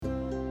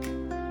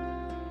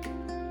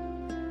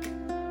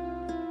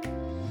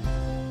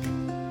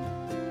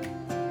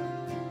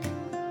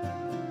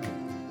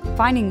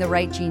Finding the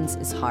right jeans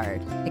is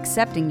hard.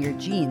 Accepting your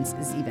jeans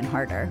is even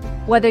harder.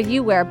 Whether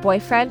you wear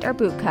boyfriend or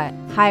boot cut,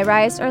 high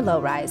rise or low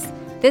rise,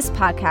 this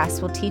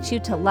podcast will teach you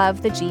to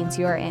love the jeans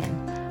you are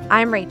in.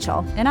 I'm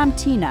Rachel. And I'm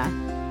Tina.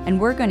 And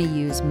we're going to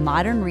use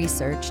modern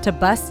research to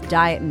bust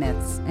diet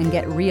myths and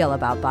get real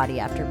about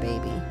body after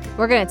baby.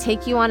 We're going to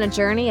take you on a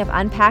journey of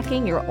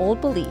unpacking your old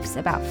beliefs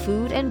about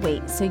food and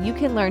weight so you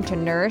can learn to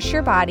nourish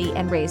your body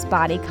and raise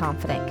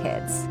body-confident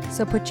kids.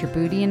 So put your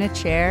booty in a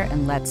chair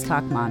and let's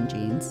talk mom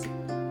jeans.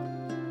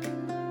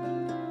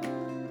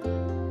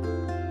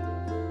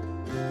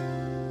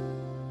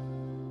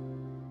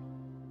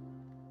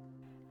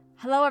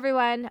 Hello,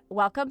 everyone.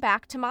 Welcome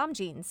back to Mom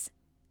Jeans.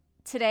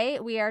 Today,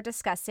 we are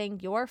discussing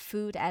your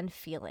food and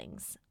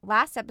feelings.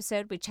 Last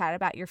episode, we chatted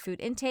about your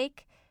food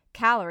intake,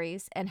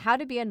 calories, and how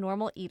to be a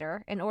normal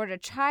eater in order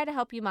to try to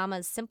help you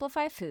mamas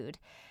simplify food.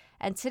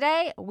 And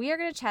today, we are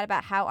going to chat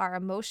about how our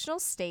emotional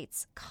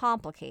states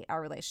complicate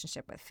our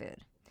relationship with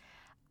food.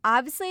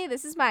 Obviously,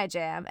 this is my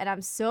jam, and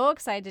I'm so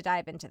excited to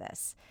dive into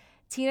this.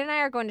 Tina and I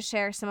are going to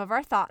share some of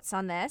our thoughts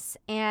on this,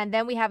 and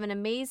then we have an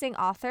amazing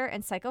author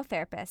and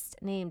psychotherapist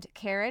named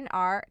Karen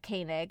R.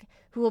 Koenig,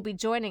 who will be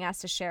joining us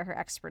to share her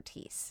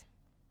expertise.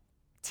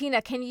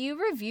 Tina, can you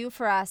review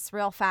for us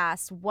real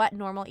fast what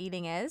normal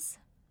eating is?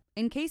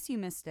 In case you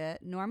missed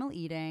it, normal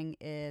eating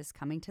is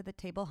coming to the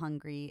table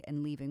hungry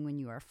and leaving when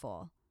you are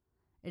full.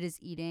 It is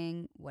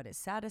eating what is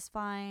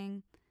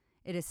satisfying.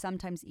 It is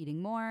sometimes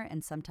eating more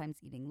and sometimes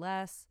eating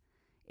less.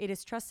 It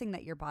is trusting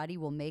that your body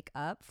will make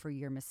up for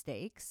your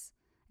mistakes.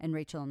 And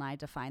Rachel and I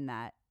define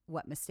that,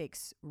 what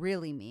mistakes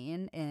really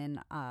mean, in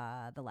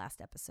the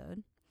last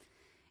episode.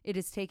 It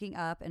is taking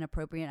up an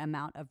appropriate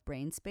amount of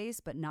brain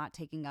space, but not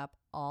taking up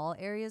all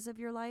areas of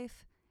your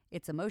life.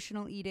 It's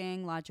emotional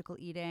eating, logical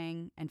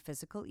eating, and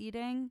physical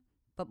eating.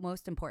 But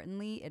most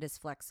importantly, it is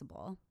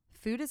flexible.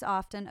 Food is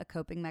often a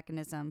coping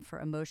mechanism for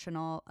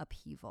emotional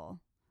upheaval.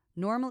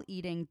 Normal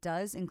eating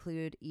does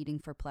include eating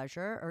for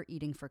pleasure or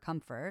eating for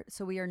comfort,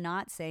 so we are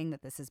not saying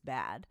that this is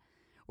bad.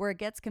 Where it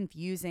gets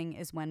confusing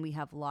is when we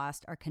have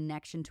lost our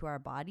connection to our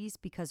bodies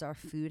because our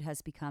food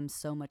has become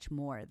so much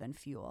more than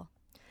fuel.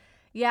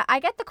 Yeah, I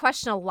get the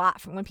question a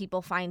lot from when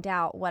people find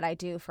out what I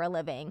do for a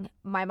living.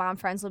 My mom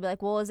friends will be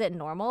like, well, is it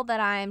normal that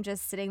I'm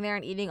just sitting there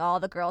and eating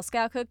all the Girl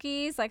Scout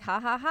cookies? Like, ha,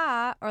 ha,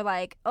 ha. Or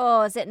like,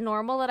 oh, is it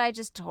normal that I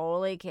just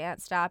totally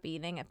can't stop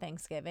eating at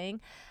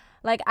Thanksgiving?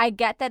 Like, I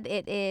get that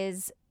it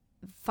is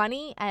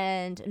funny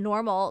and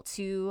normal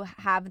to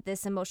have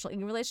this emotional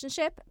eating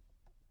relationship.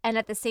 And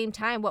at the same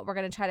time, what we're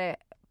going to try to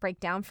break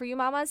down for you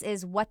mamas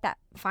is what that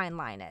fine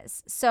line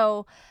is.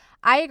 So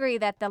I agree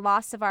that the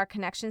loss of our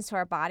connections to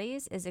our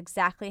bodies is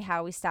exactly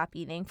how we stop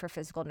eating for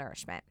physical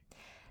nourishment.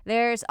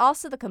 There's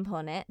also the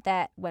component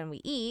that when we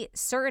eat,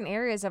 certain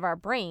areas of our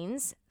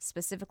brains,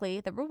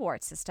 specifically the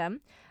reward system,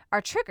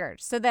 are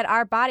triggered so that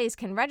our bodies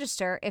can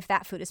register if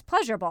that food is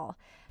pleasurable.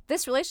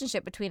 This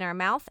relationship between our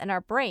mouth and our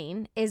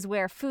brain is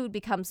where food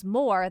becomes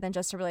more than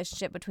just a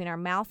relationship between our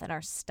mouth and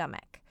our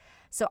stomach.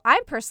 So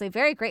I'm personally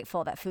very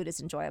grateful that food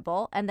is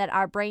enjoyable and that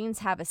our brains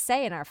have a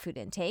say in our food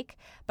intake,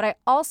 but I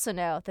also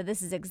know that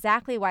this is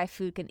exactly why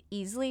food can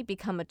easily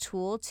become a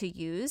tool to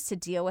use to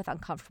deal with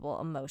uncomfortable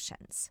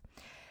emotions.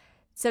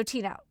 So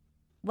Tina,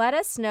 let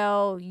us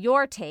know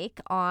your take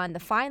on the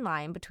fine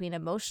line between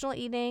emotional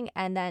eating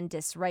and then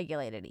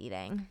dysregulated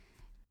eating.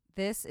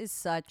 This is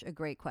such a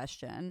great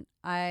question.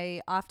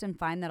 I often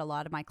find that a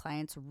lot of my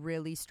clients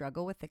really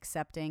struggle with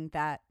accepting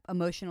that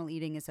emotional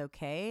eating is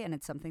okay, and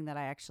it's something that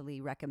I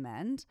actually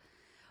recommend.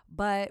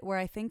 But where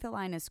I think the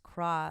line is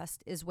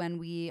crossed is when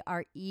we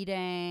are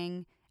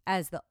eating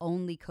as the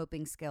only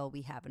coping skill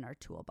we have in our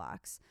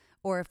toolbox,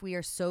 or if we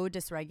are so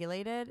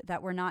dysregulated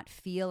that we're not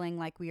feeling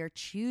like we are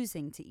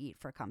choosing to eat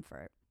for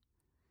comfort.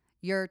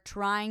 You're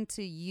trying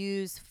to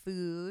use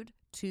food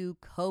to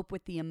cope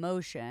with the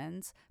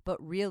emotions,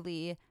 but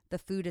really the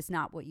food is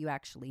not what you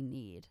actually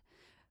need.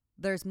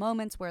 There's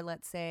moments where,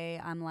 let's say,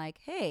 I'm like,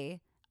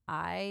 hey,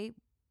 I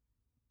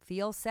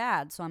feel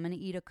sad, so I'm going to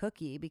eat a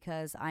cookie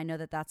because I know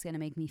that that's going to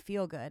make me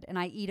feel good. And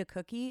I eat a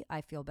cookie,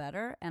 I feel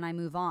better, and I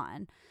move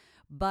on.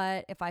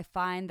 But if I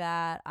find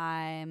that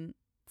I'm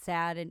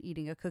sad and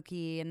eating a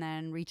cookie and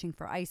then reaching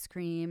for ice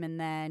cream and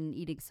then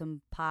eating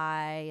some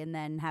pie and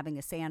then having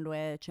a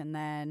sandwich and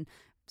then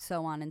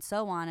so on,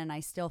 and I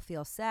still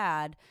feel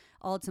sad,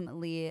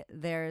 ultimately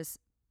there's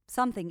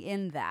something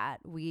in that.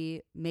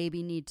 We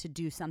maybe need to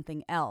do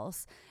something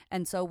else.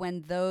 And so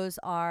when those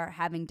are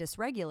having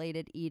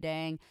dysregulated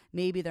eating,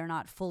 maybe they're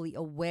not fully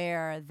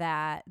aware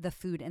that the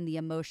food and the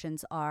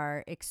emotions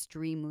are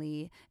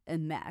extremely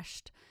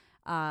enmeshed.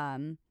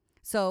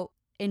 So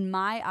in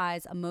my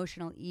eyes,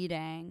 emotional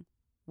eating,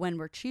 when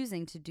we're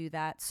choosing to do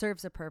that,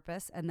 serves a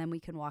purpose, and then we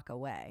can walk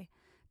away.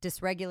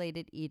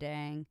 Dysregulated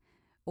eating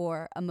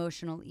or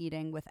emotional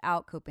eating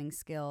without coping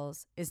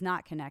skills is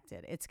not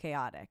connected. It's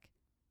chaotic.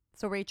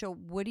 So Rachel,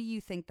 what do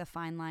you think the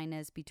fine line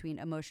is between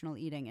emotional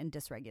eating and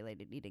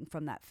dysregulated eating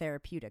from that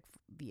therapeutic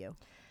view?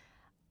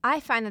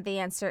 I find that the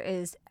answer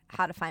is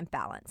how to find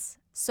balance.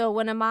 So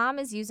when a mom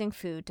is using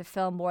food to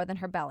fill more than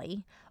her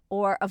belly,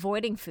 or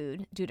avoiding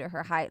food due to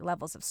her high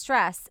levels of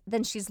stress,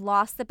 then she's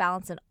lost the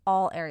balance in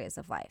all areas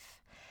of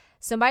life.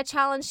 So my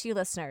challenge to you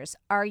listeners,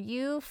 are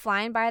you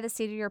flying by the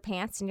seat of your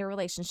pants in your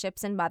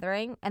relationships and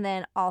mothering, and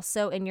then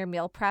also in your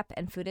meal prep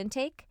and food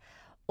intake?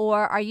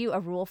 Or are you a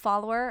rule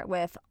follower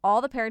with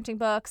all the parenting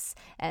books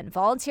and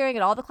volunteering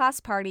at all the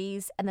class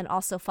parties, and then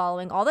also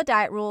following all the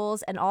diet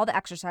rules and all the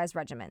exercise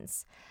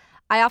regimens?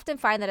 I often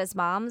find that as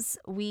moms,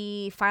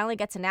 we finally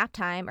get to nap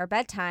time or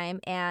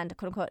bedtime, and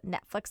quote unquote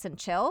Netflix and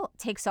chill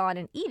takes on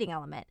an eating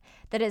element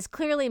that is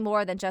clearly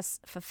more than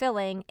just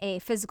fulfilling a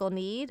physical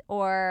need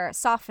or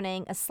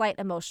softening a slight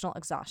emotional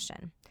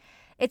exhaustion.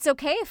 It's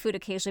okay if food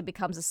occasionally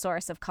becomes a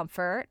source of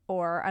comfort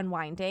or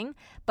unwinding,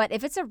 but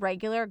if it's a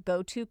regular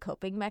go-to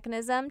coping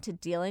mechanism to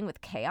dealing with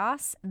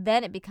chaos,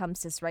 then it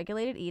becomes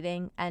dysregulated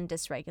eating and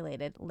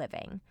dysregulated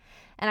living.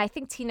 And I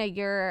think, Tina,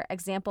 your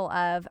example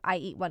of I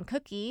eat one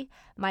cookie,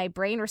 my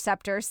brain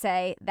receptors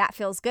say that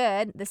feels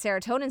good, the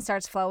serotonin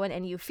starts flowing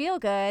and you feel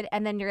good,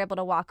 and then you're able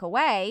to walk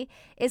away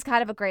is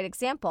kind of a great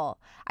example.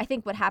 I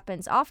think what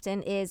happens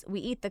often is we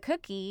eat the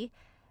cookie,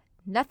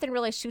 nothing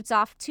really shoots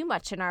off too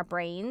much in our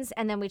brains,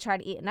 and then we try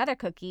to eat another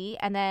cookie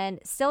and then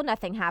still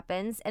nothing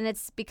happens, and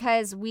it's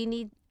because we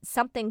need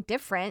something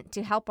different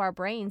to help our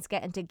brains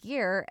get into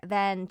gear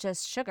than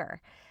just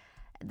sugar.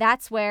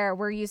 That's where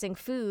we're using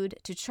food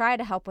to try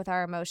to help with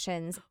our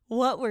emotions.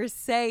 What we're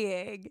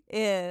saying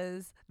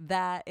is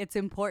that it's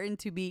important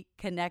to be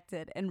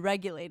connected and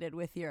regulated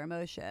with your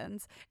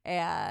emotions.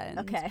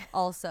 And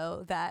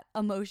also that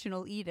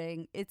emotional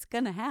eating, it's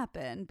going to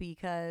happen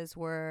because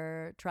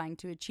we're trying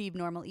to achieve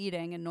normal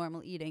eating, and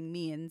normal eating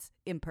means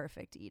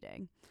imperfect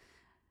eating.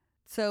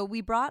 So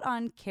we brought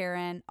on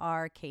Karen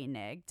R.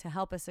 Koenig to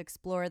help us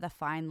explore the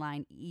fine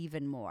line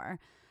even more.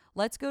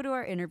 Let's go to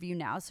our interview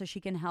now so she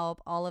can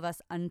help all of us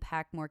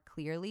unpack more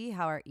clearly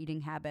how our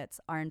eating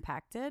habits are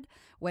impacted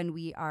when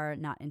we are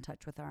not in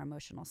touch with our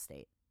emotional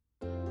state.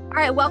 All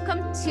right,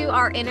 welcome to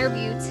our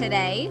interview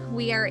today.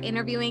 We are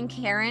interviewing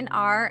Karen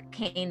R.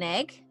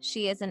 Koenig.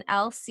 She is an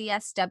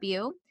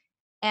LCSW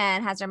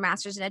and has her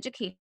master's in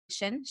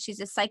education. She's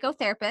a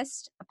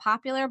psychotherapist, a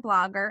popular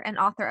blogger, and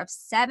author of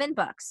 7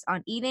 books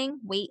on eating,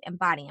 weight, and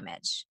body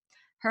image.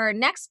 Her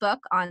next book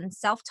on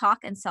self-talk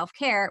and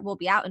self-care will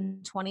be out in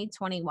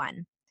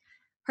 2021.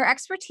 Her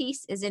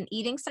expertise is in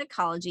eating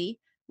psychology,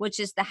 which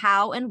is the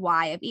how and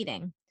why of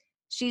eating.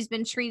 She's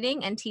been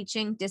treating and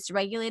teaching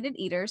dysregulated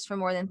eaters for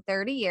more than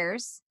 30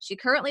 years. She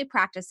currently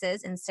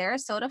practices in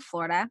Sarasota,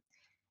 Florida,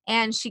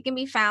 and she can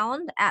be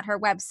found at her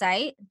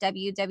website,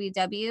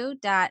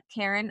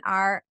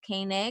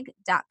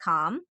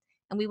 www.karenrkoenig.com,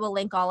 and we will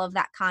link all of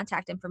that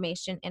contact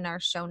information in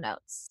our show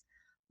notes.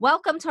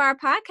 Welcome to our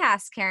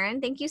podcast, Karen.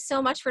 Thank you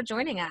so much for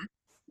joining us.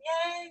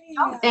 Yay!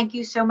 Oh, thank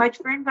you so much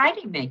for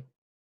inviting me.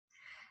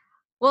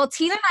 Well,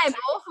 Tina and I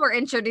both were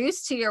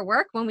introduced to your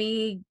work when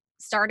we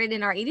started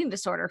in our eating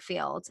disorder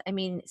field. I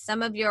mean,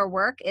 some of your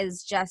work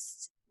is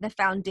just the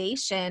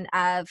foundation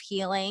of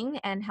healing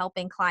and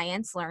helping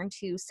clients learn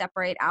to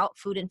separate out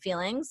food and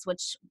feelings,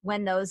 which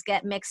when those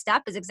get mixed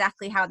up is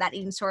exactly how that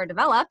eating disorder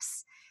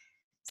develops.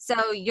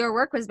 So your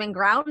work has been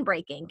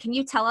groundbreaking. Can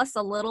you tell us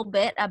a little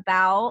bit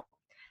about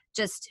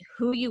just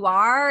who you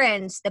are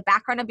and the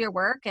background of your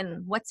work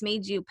and what's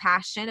made you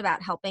passionate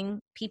about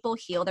helping people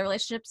heal their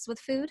relationships with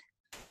food?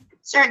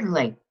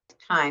 Certainly.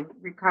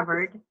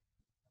 Recovered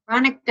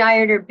chronic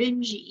dieter,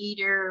 binge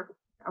eater.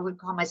 I would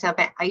call myself,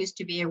 I used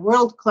to be a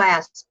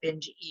world-class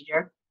binge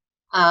eater.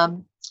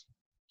 Bounced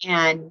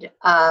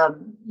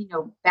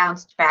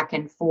back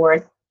and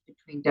forth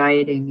between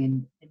dieting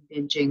and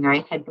binging.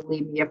 I had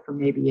bulimia for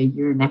maybe a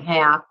year and a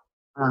half.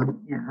 I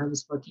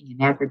was working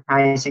in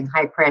advertising,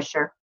 high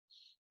pressure.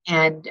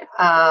 And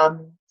I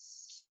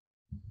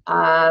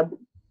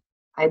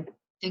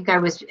think I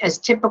was as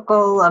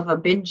typical of a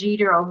binge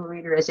eater,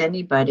 overeater as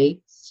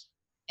anybody.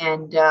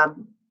 And I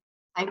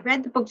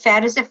read the book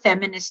Fat is a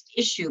Feminist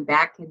Issue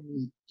back in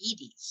the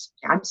 80s.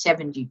 I'm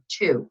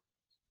 72.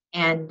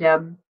 And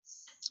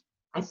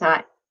I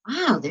thought,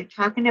 wow, they're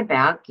talking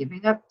about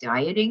giving up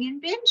dieting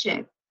and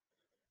binging.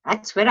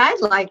 That's what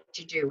I'd like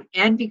to do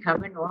and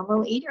become a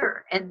normal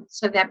eater. And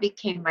so that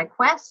became my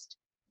quest.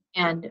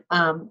 And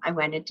I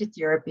went into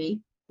therapy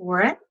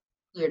for it,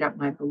 cleared up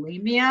my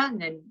bulimia, and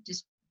then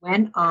just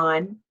went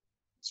on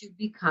to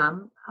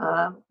become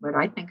what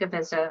I think of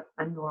as a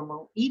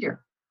normal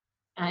eater.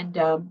 And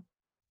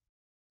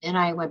then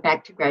I went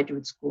back to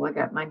graduate school. I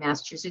got my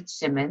master's at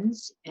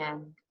Simmons,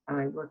 and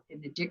I worked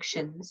in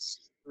addictions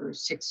for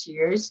 6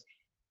 years,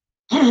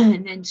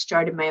 and then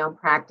started my own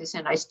practice.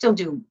 And I still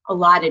do a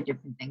lot of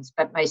different things,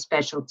 but my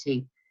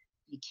specialty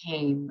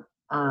became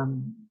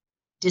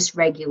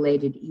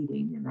dysregulated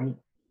eating. And I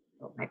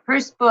wrote my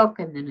first book,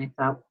 and then I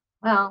thought,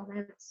 well,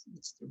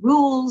 it's the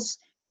rules,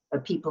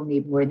 but people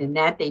need more than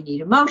that. They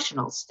need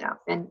emotional stuff.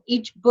 And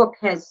each book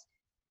has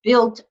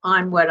built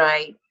on what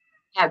I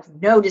have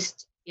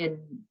noticed in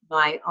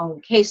my own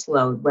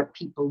caseload, what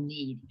people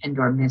need and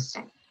are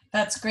missing.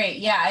 That's great.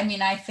 Yeah. I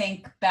mean, I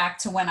think back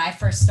to when I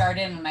first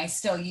started, and I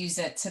still use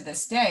it to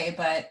this day,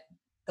 but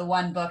the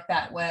one book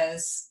that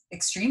was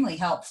extremely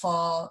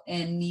helpful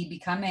in me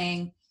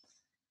becoming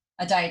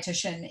a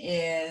dietitian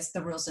is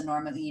The Rules of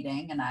Normal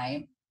Eating. And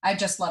I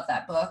just love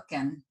that book.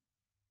 And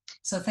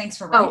so thanks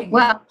for Oh, writing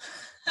well,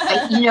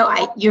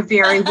 it. you're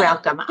very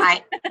welcome.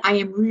 I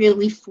am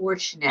really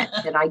fortunate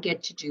that I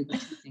get to do the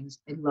two things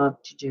I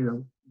love to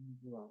do in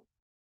the world.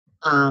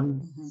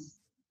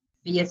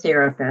 Be a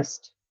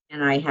therapist,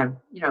 and I have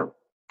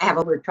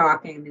over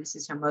talking. This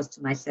is how most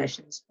of my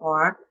sessions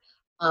are,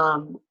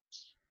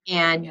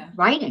 and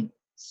writing.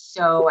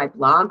 So I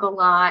blog a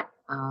lot.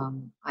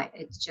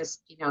 It's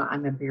just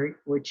I'm a very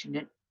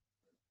fortunate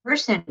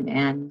person,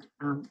 and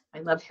I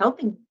love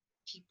helping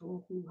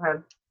people who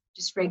have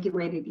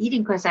dysregulated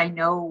eating because I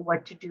know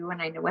what to do and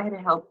I know how to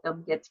help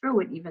them get through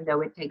it, even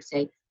though it takes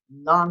a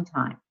long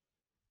time.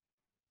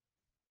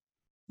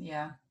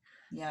 Yeah.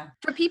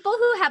 For people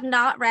who have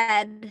not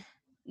read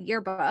your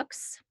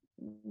books,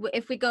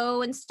 if we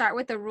go and start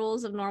with The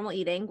Rules of Normal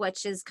Eating,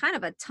 which is kind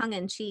of a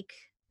tongue-in-cheek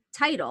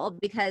title,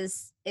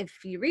 because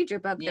if you read your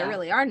book, there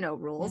really are no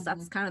rules.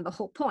 That's kind of the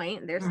whole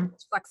point. There's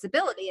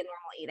flexibility in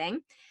normal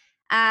eating.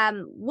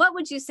 What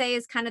would you say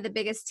is kind of the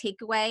biggest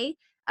takeaway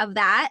of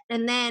that?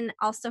 And then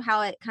also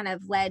how it kind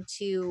of led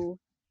to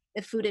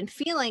the Food and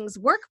Feelings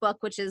workbook,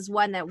 which is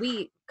one that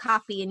we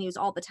copy and use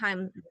all the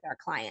time with our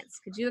clients.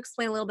 Could you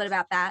explain a little bit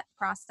about that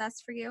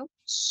process for you?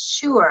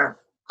 Sure.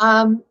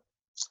 I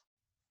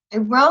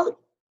wrote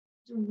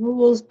the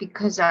rules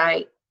because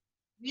I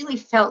really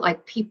felt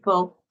like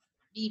people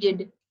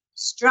needed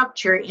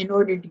structure in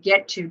order to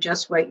get to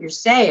just what you're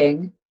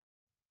saying,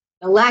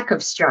 the lack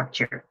of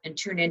structure, and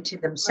tune into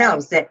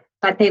themselves.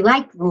 But they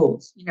like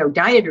rules.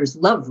 Dieters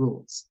love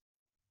rules.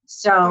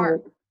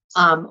 So,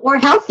 or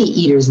healthy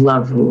eaters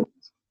love rules.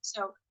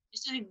 So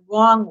there's nothing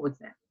wrong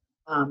with it.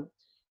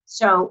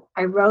 So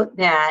I wrote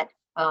that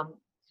kind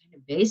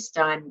of based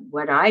on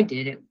what I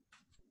did. It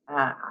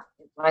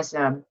was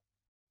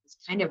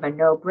kind of a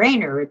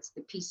no-brainer. It's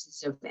the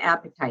pieces of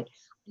appetite.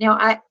 Now,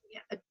 a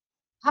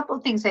couple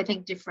of things I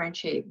think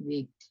differentiate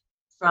me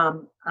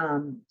from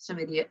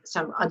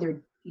some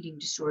other eating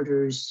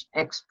disorders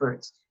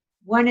experts.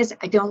 One is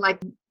I don't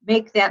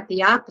make that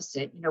the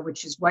opposite,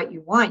 which is what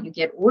you want. You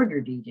get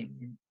ordered eating,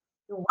 and you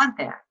don't want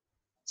that.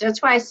 So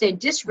that's why I say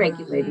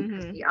dysregulated,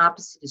 because the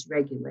opposite is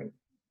regulated.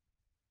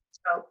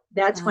 So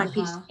that's one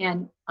piece.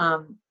 And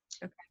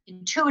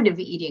intuitive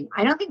eating.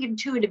 I don't think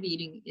intuitive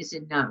eating is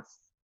enough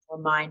for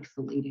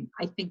mindful eating.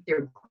 I think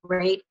they're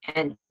great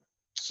and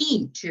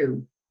key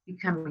to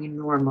becoming a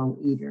normal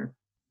eater.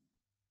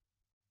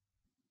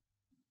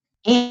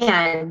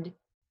 And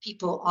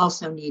people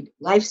also need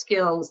life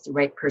skills, the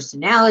right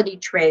personality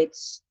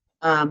traits.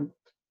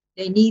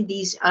 They need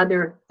these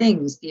other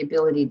things, the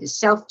ability to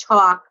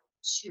self-talk,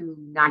 to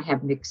not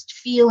have mixed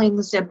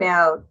feelings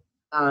about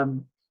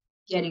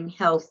getting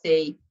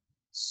healthy.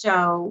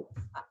 So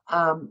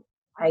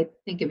I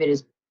think of it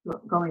as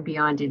going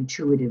beyond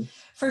intuitive.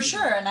 For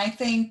sure. And I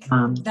think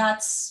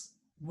that's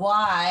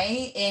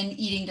why in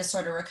eating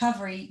disorder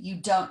recovery, you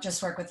don't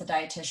just work with a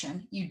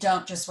dietitian. You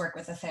don't just work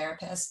with a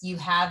therapist. You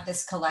have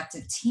this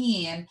collective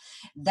team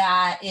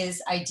that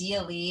is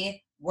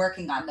ideally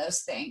working on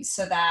those things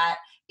so that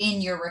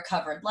in your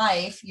recovered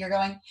life, you're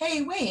going,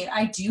 hey, wait,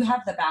 I do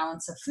have the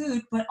balance of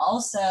food, but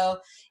also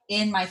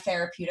in my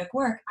therapeutic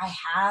work, I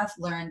have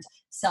learned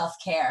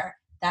self-care,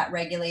 that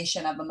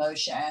regulation of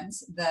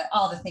emotions,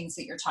 all the things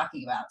that you're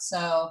talking about.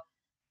 So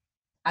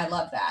I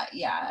love that.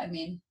 Yeah. I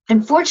mean,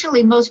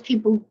 unfortunately, most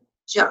people,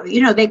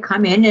 they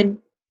come in and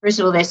first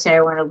of all, they say,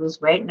 I want to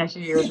lose weight. And I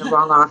say, you're in the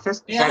wrong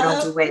office because I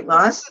don't do weight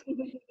loss.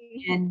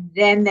 And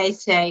then they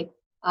say,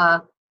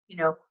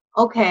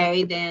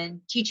 okay,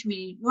 then teach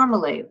me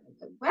normally.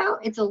 Well,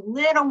 it's a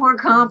little more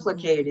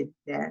complicated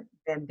than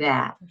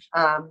that.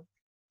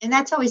 And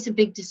that's always a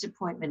big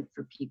disappointment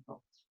for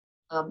people.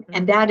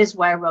 And that is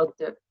why I wrote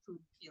the Food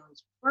and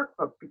Feelings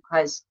workbook,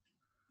 because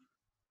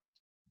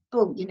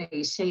people,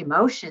 you say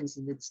emotions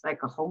and it's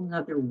like a whole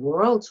nother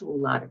world to a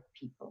lot of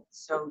people.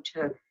 So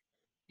to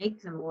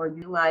make them more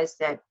realize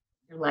that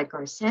they're like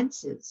our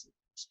senses,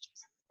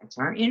 it's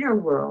our inner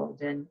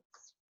world, and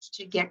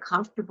to get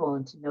comfortable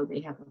and to know they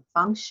have a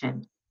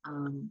function.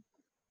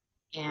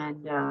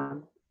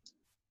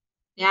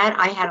 That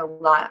I had a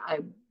lot, I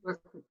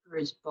worked with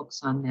Bruce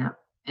books on that,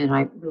 and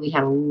I really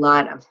had a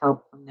lot of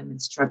help from them in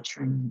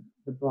structuring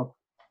the book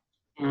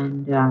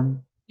and,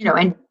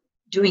 and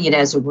doing it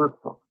as a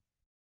workbook.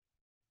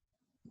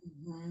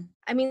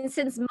 I mean,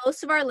 since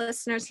most of our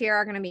listeners here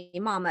are going to be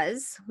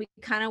mamas, we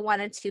kind of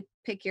wanted to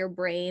pick your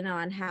brain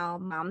on how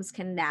moms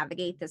can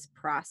navigate this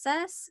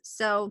process.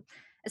 So,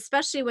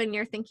 especially when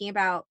you're thinking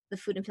about the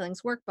Food and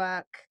Feelings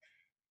workbook,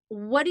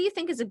 what do you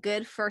think is a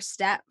good first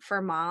step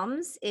for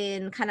moms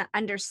in kind of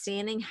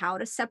understanding how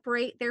to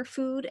separate their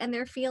food and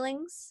their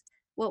feelings?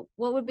 What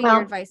would be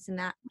your advice in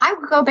that? I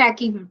would go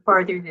back even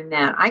farther than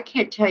that. I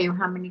can't tell you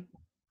how many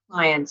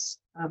clients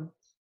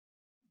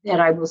that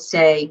I will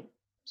say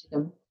to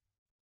them,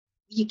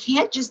 you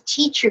can't just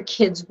teach your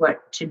kids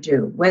what to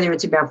do, whether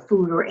it's about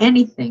food or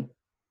anything.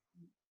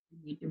 You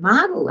need to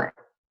model it.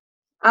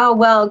 oh,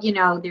 well,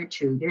 they're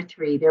 2, they're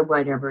 3, they're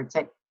whatever. It's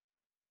like,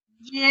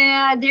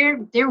 yeah,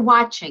 they're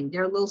watching,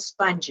 they're little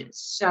sponges.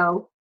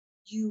 So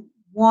you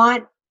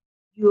want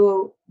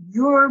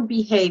your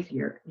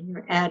behavior and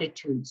your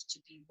attitudes to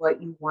be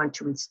what you want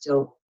to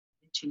instill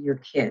into your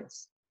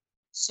kids.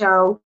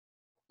 So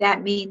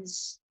that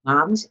means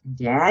moms and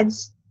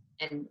dads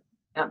and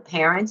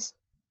parents,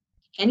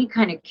 any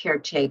kind of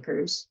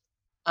caretakers,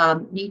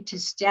 need to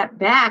step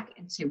back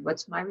and say,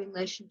 what's my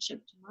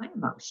relationship to my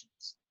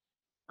emotions?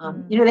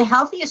 The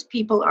healthiest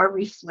people are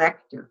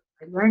reflective.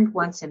 I learned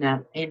once in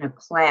a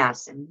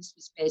class, and this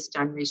was based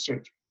on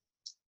research,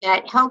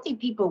 that healthy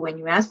people, when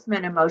you ask them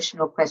an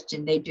emotional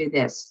question, they do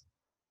this.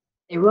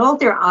 They roll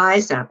their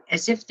eyes up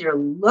as if they're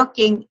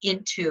looking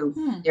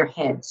into their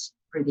heads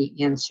for the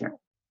answer.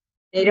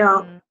 They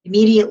don't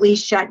immediately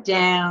shut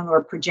down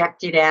or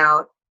project it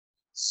out.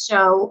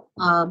 So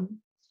I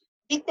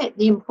think that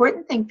the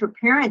important thing for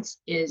parents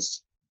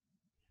is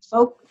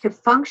to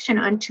function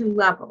on 2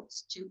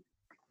 levels, to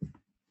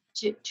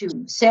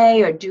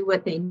say or do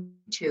what they need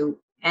to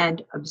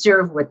and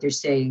observe what they're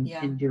saying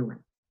and doing.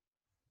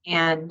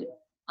 And,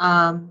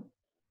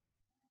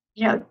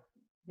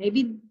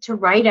 maybe to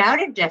write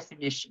out a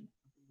definition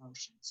of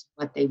emotions,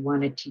 what they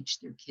want to teach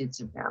their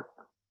kids about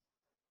them.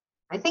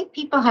 I think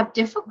people have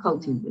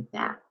difficulty with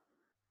that,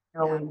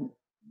 knowing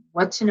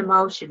what's an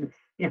emotion.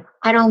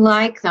 I don't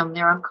like them,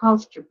 they're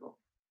uncomfortable.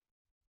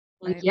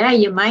 Well, yeah,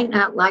 you might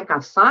not like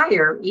a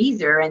fire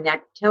either, and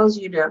that tells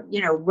you to,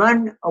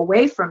 run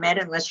away from it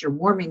unless you're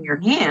warming your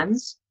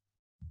hands.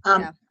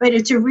 But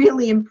it's a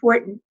really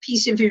important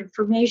piece of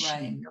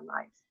information in your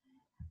life.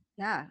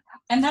 Yeah.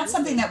 And that's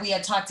something that we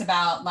had talked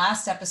about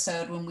last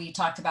episode when we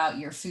talked about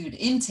your food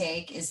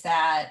intake, is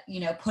that,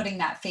 putting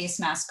that face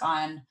mask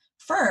on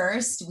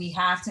first, we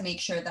have to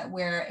make sure that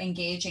we're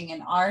engaging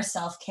in our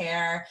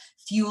self-care,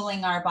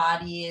 fueling our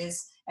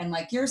bodies, and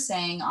like you're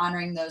saying,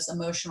 honoring those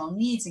emotional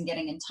needs and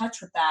getting in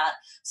touch with that,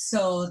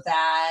 so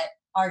that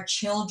our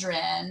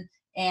children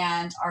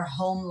and our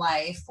home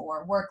life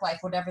or work life,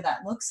 whatever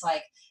that looks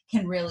like,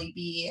 can really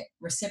be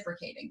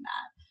reciprocating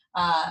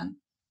that.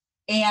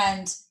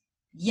 And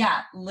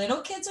yeah, little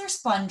kids are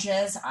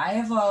sponges. I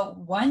have a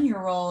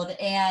 1-year-old,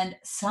 and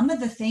some of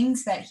the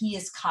things that he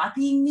is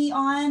copying me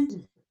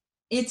on,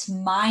 it's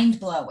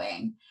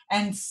mind-blowing.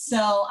 And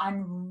so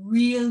I'm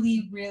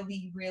really,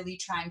 really, really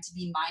trying to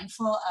be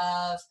mindful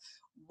of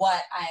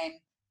what I'm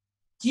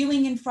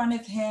doing in front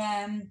of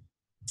him,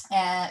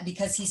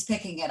 because he's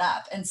picking it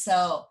up. And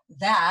so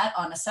that,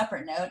 on a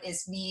separate note,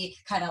 is me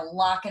kind of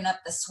locking up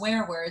the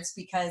swear words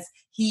because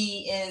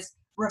he is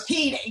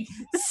repeating.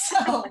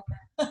 So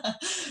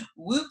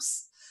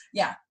whoops.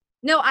 Yeah.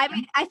 No,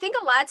 I think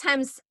a lot of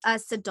times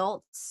us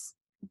adults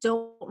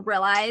don't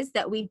realize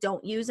that we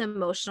don't use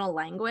emotional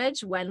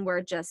language when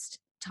we're just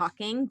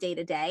talking day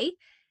to day.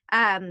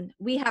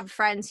 We have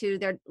friends who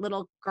their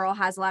little girl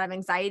has a lot of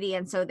anxiety,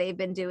 and so they've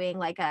been doing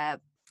like a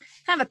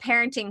kind of a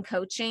parenting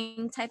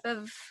coaching type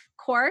of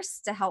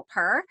course to help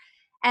her.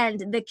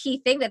 And the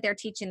key thing that they're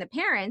teaching the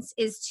parents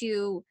is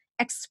to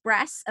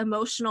express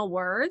emotional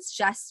words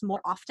just more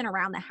often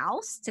around the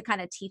house, to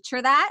kind of teach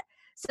her that.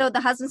 So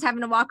the husband's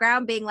having to walk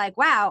around being like,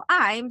 wow,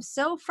 I'm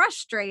so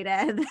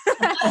frustrated.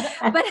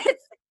 but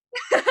it's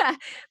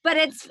but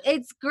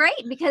it's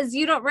great because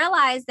you don't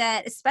realize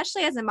that,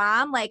 especially as a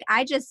mom, like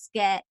I just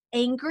get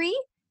angry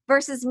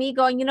versus me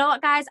going, you know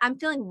what, guys, I'm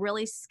feeling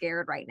really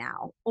scared right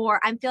now, or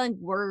I'm feeling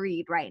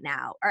worried right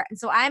now. And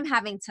so I'm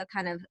having to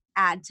kind of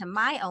add to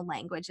my own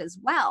language as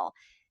well.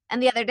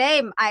 And the other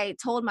day I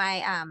told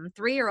my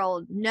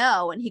 3-year-old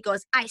no, and he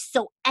goes, I'm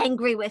so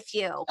angry with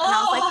you. And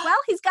I was like, well,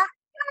 he's got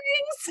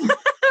feelings.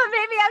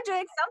 Maybe I'm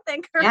doing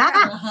something correct.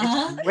 Yeah,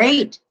 that's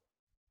great.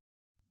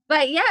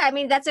 But yeah, I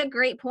mean, that's a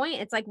great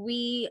point. It's like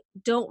we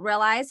don't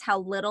realize how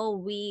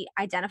little we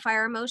identify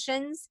our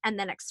emotions and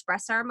then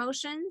express our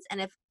emotions.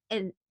 And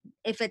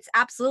if it's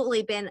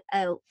absolutely been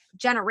a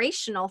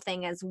generational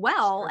thing as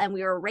well, and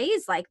we were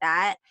raised like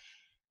that,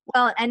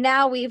 well, and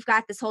now we've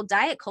got this whole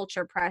diet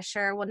culture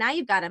pressure. Well, now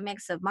you've got a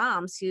mix of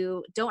moms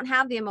who don't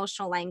have the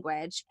emotional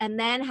language and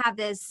then have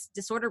this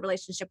disordered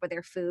relationship with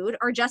their food,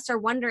 or just are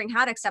wondering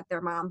how to accept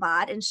their mom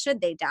bod and should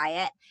they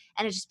diet.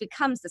 And it just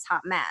becomes this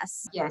hot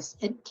mess. Yes.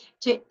 And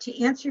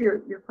to answer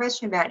your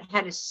question about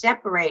how to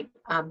separate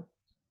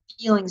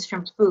feelings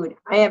from food,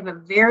 I have a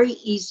very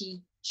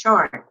easy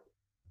chart.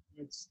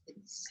 It's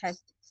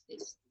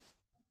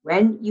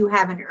when you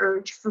have an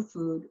urge for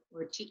food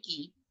or to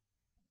eat,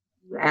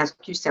 you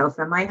ask yourself,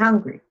 am I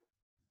hungry?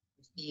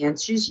 If the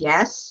answer is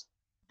yes,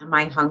 am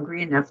I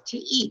hungry enough to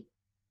eat?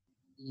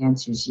 The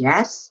answer is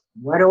yes.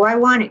 What do I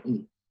want to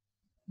eat?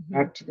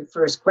 Back to the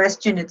first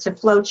question, it's a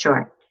flow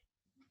chart.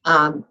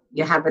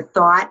 You have a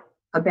thought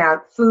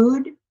about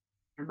food.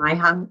 Am I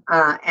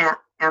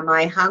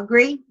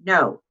hungry?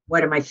 No.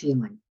 What am I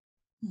feeling?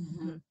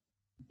 Mm-hmm.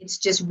 It's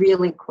just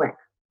really quick.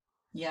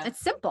 Yeah. It's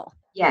simple.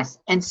 Yes,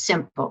 and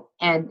simple.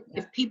 And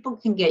if people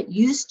can get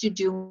used to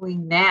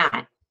doing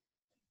that,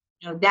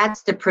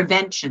 that's the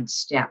prevention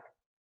step,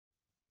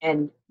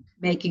 and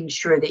making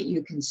sure that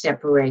you can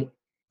separate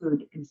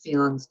food and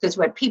feelings. Because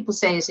what people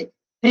say is,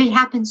 but it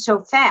happens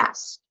so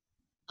fast.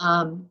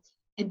 And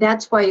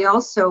that's why you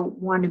also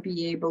want to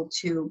be able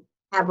to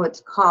have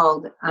what's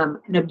called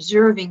an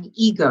observing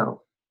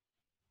ego.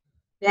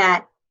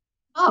 That,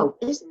 oh,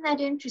 isn't that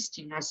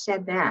interesting? I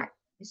said that.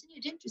 Isn't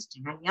it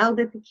interesting? I yelled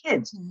at the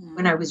kids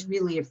when I was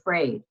really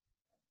afraid.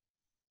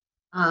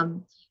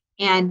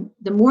 And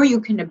the more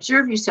you can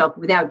observe yourself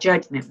without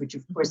judgment, which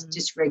of course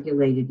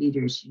dysregulated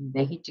eaters,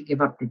 they hate to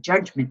give up the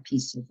judgment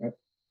piece of it.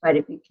 But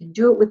if you can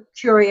do it with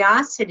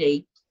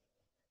curiosity,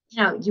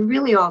 you're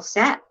really all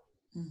set.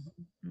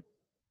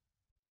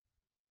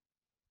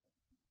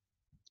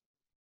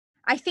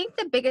 I think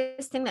the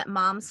biggest thing that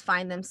moms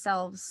find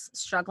themselves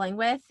struggling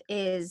with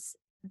is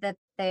that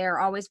they're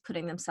always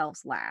putting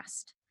themselves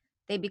last.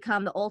 They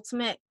become the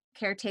ultimate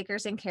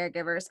caretakers and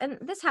caregivers. And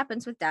this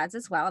happens with dads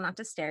as well, not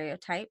to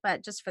stereotype,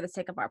 but just for the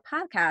sake of our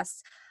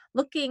podcast,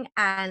 looking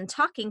and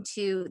talking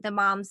to the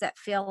moms that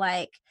feel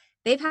like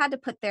they've had to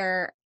put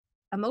their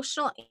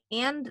emotional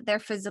and their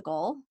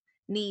physical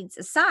needs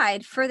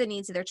aside for the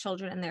needs of their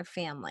children and their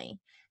family.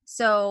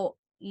 So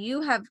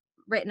you have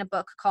written a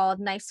book called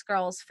Nice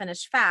Girls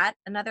Finish Fat,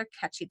 another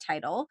catchy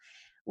title,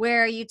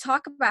 where you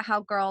talk about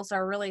how girls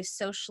are really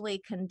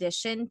socially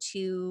conditioned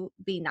to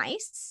be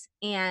nice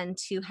and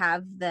to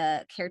have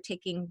the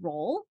caretaking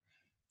role.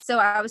 So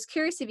I was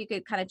curious if you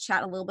could kind of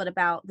chat a little bit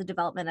about the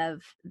development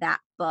of that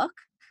book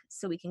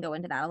so we can go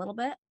into that a little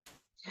bit.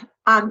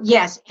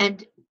 Yes.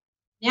 And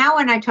now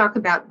when I talk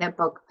about that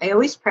book, I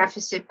always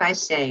preface it by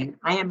saying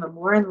I am a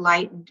more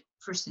enlightened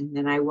person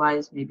than I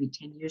was maybe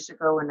 10 years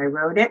ago when I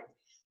wrote it.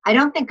 I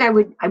don't think I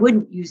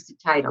wouldn't use the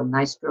title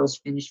Nice Girls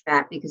Finish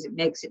Fat because it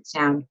makes it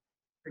sound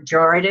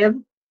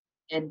pejorative.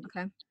 And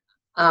Okay.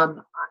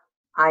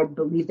 I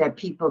believe that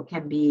people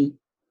can be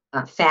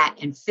fat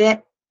and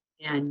fit.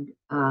 And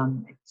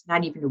it's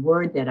not even a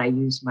word that I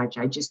use much.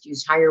 I just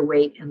use higher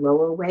weight and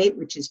lower weight,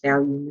 which is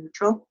value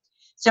neutral.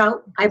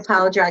 So I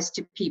apologize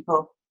to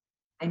people.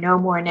 I know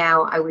more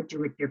now. I would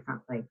do it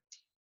differently.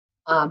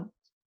 The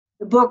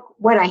book,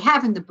 what I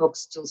have in the book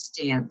still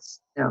stands,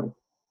 though,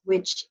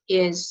 which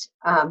is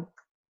the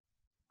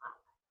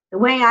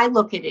way I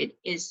look at it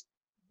is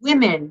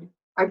women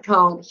are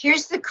told,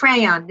 here's the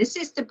crayon. This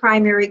is the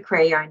primary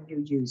crayon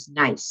you use.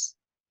 Nice.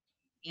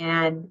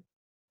 And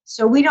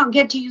so we don't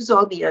get to use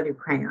all the other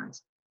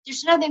crayons.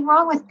 There's nothing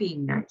wrong with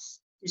being nice.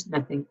 There's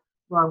nothing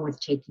wrong with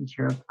taking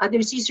care of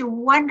others. These are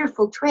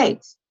wonderful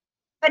traits,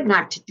 but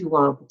not to do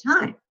all the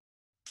time,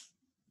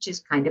 which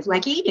is kind of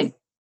like eating.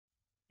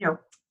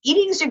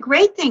 Eating is a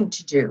great thing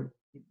to do.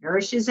 It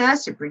nourishes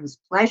us. It brings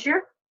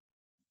pleasure.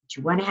 But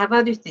you want to have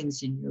other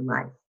things in your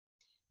life.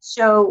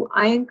 So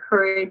I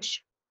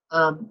encourage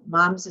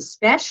moms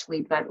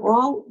especially, but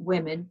all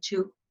women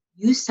to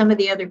use some of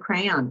the other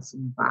crayons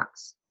in the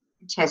box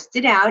and test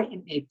it out.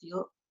 It may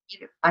feel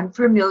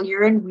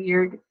unfamiliar and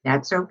weird.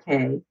 That's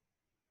okay.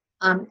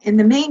 And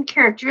the main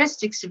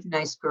characteristics of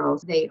nice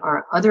girls, they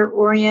are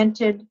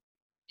other-oriented.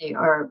 They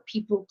are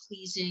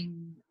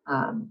people-pleasing,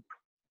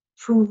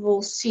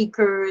 approval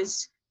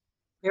seekers,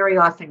 very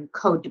often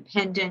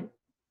codependent.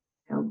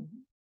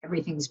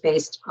 Everything's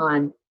based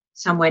on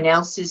someone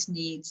else's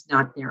needs,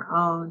 not their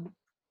own.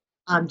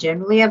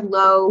 Generally have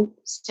low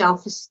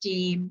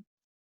self-esteem,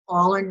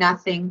 all or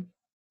nothing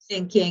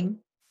thinking.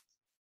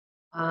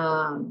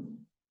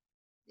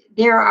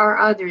 There are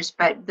others,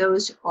 but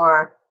those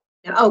are,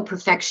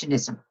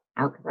 perfectionism.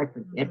 How could I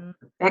forget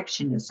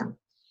perfectionism?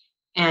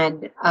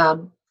 And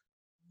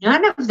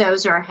none of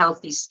those are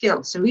healthy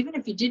skills. So even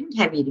if you didn't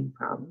have eating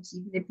problems,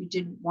 even if you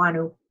didn't want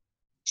to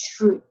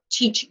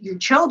teach your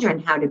children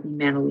how to be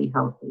mentally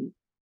healthy,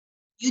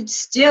 you'd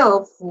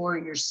still, for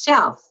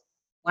yourself,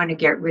 want to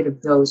get rid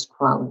of those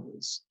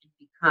qualities and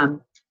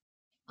become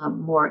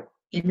more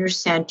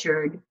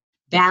inner-centered,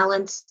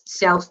 balanced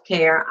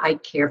self-care. I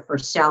care for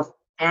self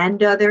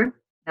and other.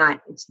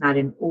 It's not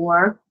an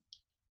or.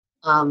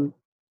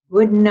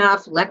 Good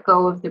enough, let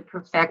go of the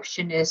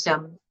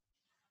perfectionism.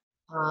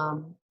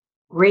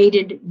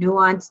 Graded,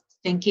 nuanced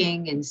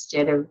thinking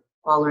instead of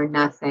all or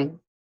nothing.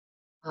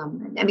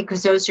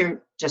 Because those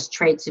are just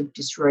traits of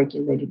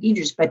dysregulated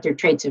eaters, but they're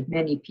traits of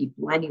many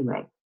people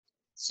anyway.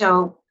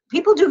 So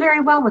people do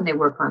very well when they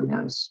work on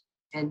those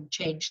and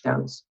change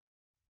those.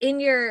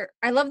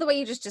 I love the way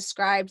you just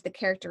described the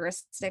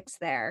characteristics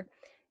there.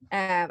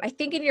 I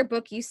think in your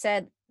book you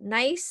said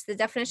nice, the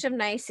definition of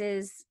nice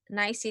is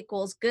nice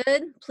equals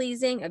good,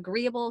 pleasing,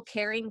 agreeable,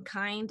 caring,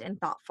 kind, and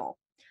thoughtful,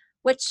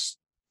 which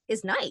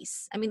is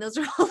nice. I mean, those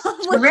are all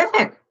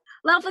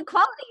lovely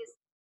qualities.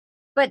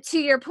 But to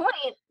your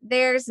point,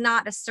 there's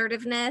not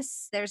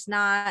assertiveness, there's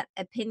not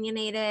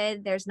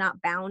opinionated, there's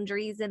not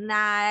boundaries in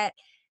that.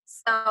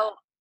 So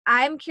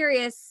I'm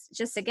curious,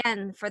 just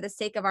again, for the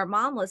sake of our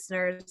mom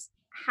listeners,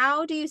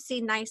 how do you see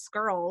nice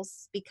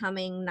girls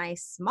becoming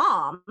nice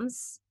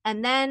moms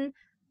and then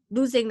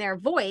losing their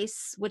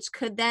voice, which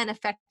could then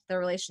affect their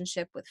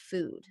relationship with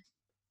food?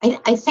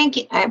 I think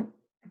if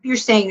you're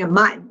saying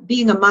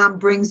being a mom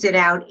brings it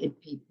out in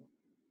people.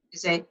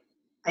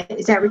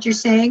 Is that what you're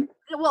saying?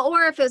 Well,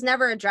 or if it was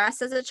never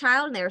addressed as a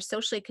child and they were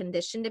socially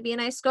conditioned to be a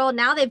nice girl,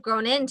 now they've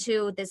grown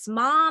into this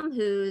mom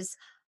who's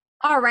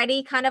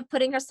already kind of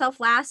putting herself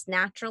last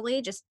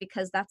naturally, just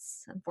because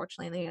that's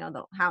unfortunately,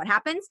 how it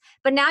happens.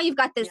 But now you've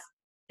got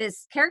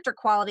this character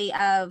quality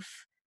of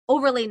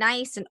overly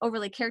nice and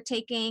overly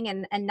caretaking,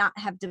 and not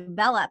have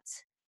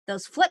developed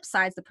those flip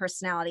sides of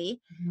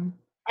personality. Mhm.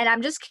 And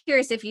I'm just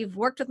curious if you've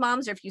worked with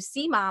moms or if you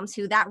see moms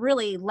who that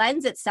really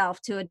lends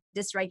itself to a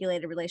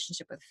dysregulated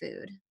relationship with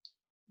food.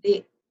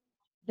 The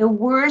the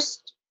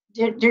worst,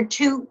 there are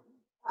two,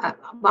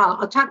 well,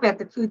 I'll talk about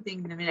the food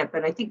thing in a minute,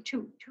 but I think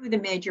two of the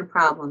major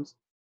problems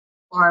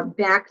are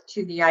back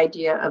to the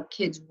idea of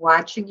kids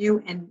watching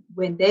you, and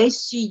when they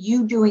see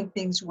you doing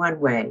things one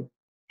way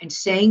and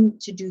saying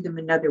to do them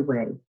another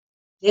way,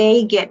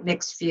 they get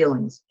mixed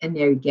feelings and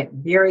they get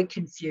very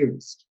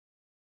confused,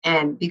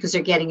 and because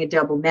they're getting a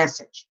double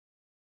message.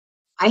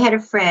 I had a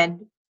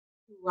friend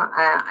who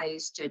I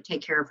used to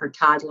take care of her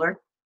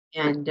toddler,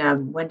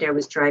 and one day I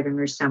was driving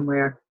her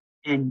somewhere,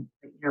 and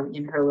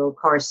in her little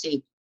car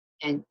seat,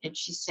 and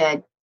she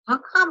said, "How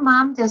come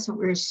mom doesn't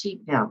wear a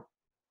seatbelt?"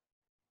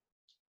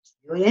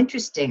 Really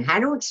interesting. How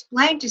to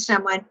explain to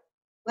someone,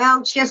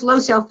 well, she has low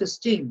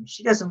self-esteem.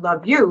 She doesn't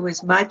love you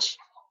as much.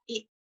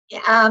 I-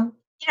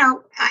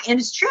 and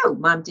it's true.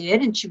 Mom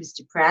did, and she was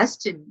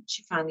depressed, and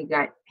she finally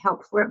got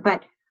help for it.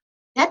 But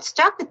that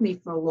stuck with me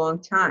for a long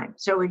time.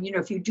 So,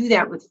 if you do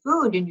that with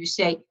food and you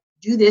say,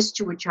 do this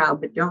to a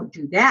child, but don't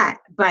do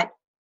that, but,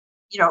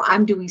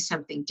 I'm doing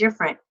something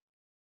different,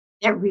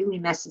 that really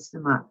messes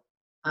them up.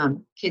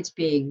 Kids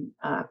being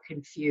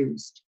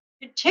confused,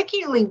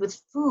 particularly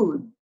with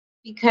food,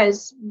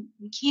 because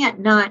we can't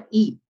not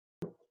eat.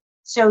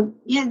 So,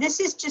 this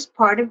is just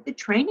part of the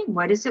training.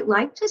 What is it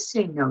like to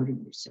say no to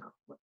yourself?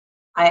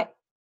 I,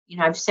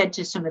 I've said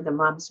to some of the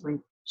moms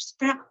when,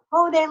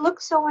 oh, they look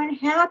so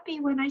unhappy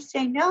when I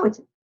say no. It's,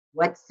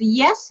 what's the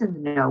yes and the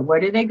no?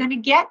 What are they going to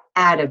get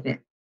out of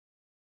it?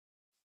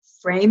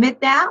 Frame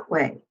it that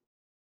way.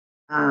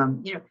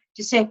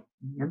 To say,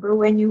 remember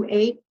when you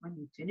ate, when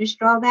you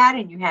finished all that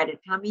and you had a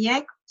tummy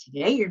ache?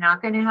 Today, you're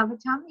not going to have a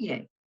tummy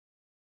ache.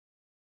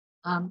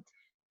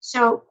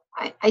 So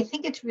I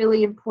think it's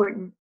really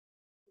important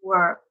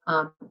for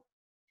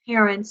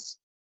parents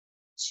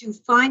to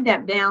find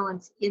that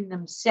balance in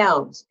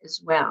themselves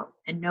as well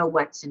and know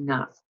what's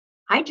enough.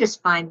 I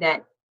just find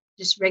that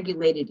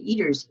dysregulated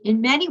eaters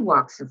in many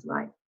walks of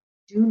life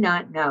do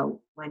not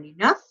know when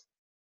enough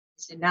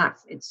is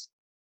enough. It's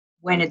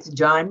when it's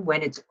done,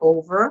 when it's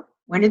over,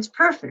 when it's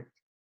perfect.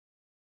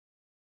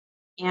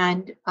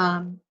 And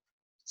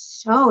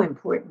so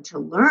important to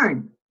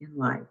learn in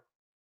life.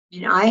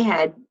 I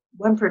had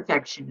one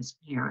perfectionist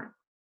parent,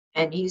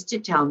 and he used to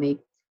tell me,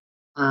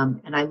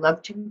 and I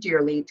loved him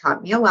dearly,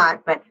 taught me a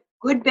lot, but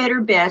good,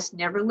 better, best,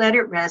 never let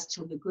it rest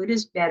till the good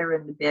is better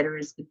and the better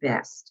is the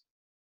best.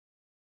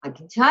 I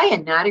can tell you,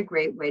 not a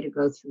great way to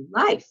go through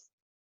life.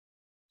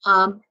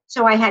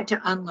 So I had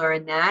to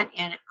unlearn that,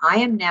 and I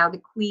am now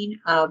the queen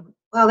of,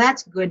 well,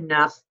 that's good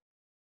enough.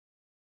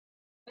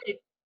 But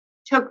it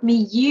took me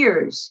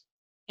years,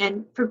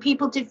 and for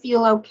people to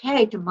feel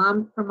okay,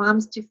 for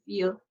moms to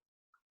feel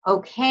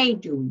okay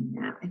doing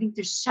that. I think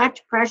there's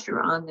such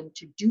pressure on them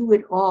to do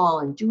it all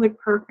and do it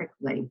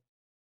perfectly.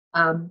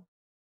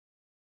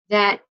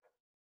 That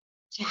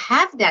to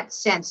have that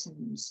sense in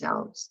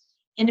themselves.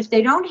 And if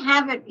they don't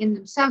have it in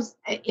themselves,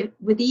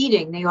 with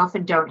eating, they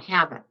often don't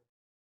have it.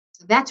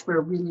 So that's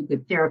where really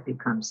good therapy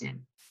comes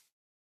in,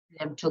 for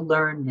them to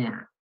learn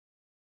that.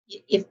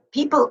 If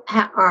people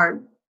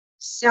are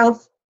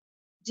self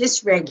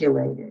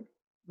dysregulated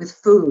with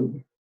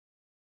food,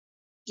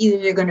 either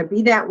they're going to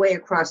be that way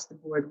across the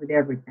board with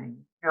everything,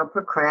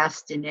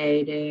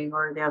 procrastinating,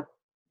 or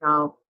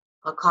I'll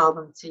call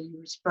them and say, you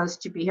were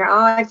supposed to be here.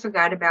 Oh, I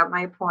forgot about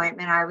my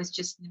appointment. I was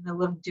just in the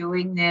middle of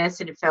doing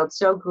this and it felt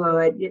so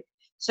good.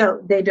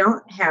 So they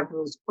don't have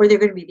rules, or they're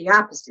going to be the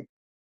opposite.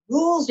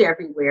 Rules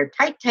everywhere,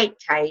 tight, tight,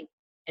 tight.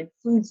 And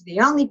food's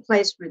the only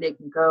place where they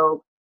can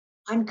go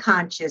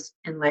unconscious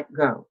and let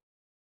go.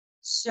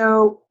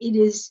 So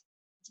it's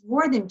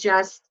more than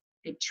just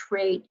a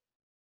trait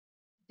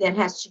that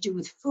has to do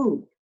with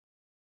food.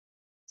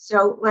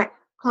 So like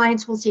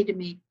clients will say to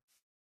me,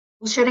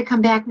 well, should I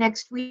come back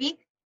next week?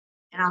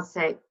 And I'll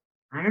say,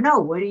 I don't know.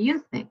 What do you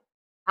think?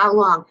 How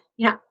long?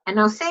 And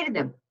I'll say to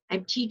them,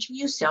 I'm teaching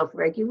you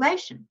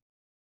self-regulation.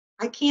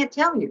 I can't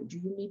tell you, do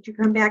you need to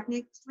come back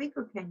next week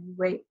or can you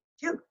wait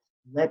too?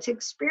 Let's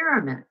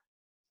experiment.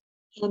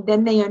 And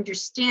then they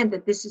understand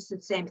that this is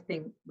the same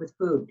thing with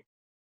food.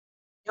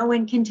 No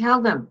one can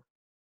tell them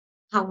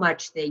how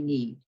much they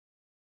need.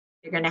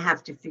 They're going to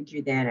have to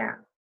figure that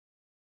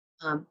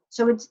out.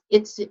 So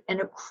it's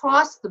an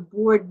across the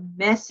board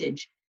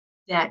message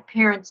that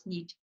parents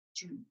need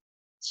to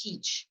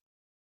teach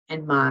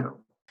and model.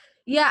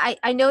 Yeah,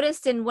 I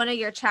noticed in one of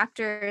your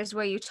chapters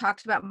where you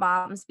talked about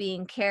moms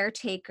being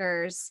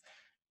caretakers,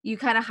 you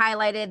kind of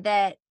highlighted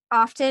that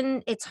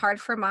often it's hard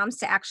for moms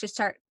to actually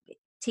start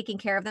taking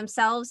care of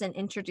themselves and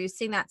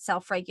introducing that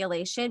self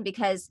regulation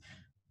because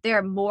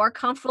they're more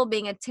comfortable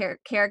being a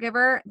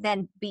caregiver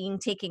than being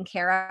taken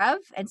care of.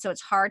 And so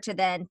it's hard to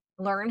then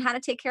learn how to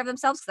take care of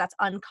themselves because that's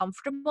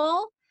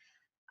uncomfortable.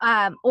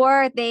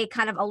 Or they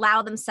kind of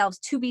allow themselves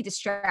to be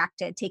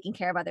distracted taking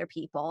care of other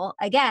people,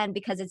 again,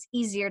 because it's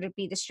easier to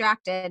be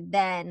distracted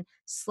than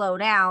slow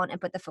down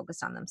and put the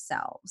focus on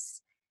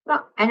themselves.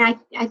 Well, and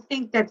I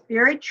think that's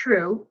very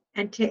true.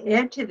 And to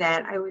add to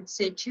that, I would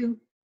say two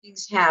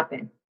things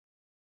happen.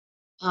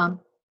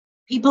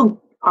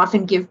 People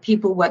often give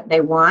people what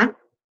they want.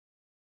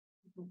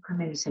 People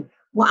come in and say,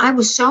 well, I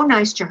was so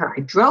nice to her.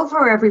 I drove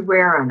her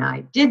everywhere and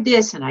I did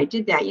this and I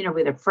did that,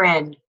 with a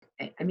friend.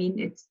 I mean,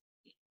 it's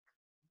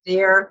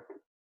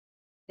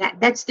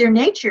that's their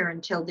nature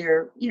until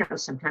they're,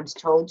 sometimes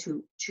told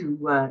to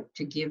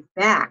give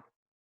back.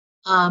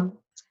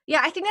 Yeah,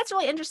 I think that's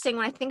really interesting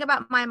when I think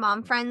about my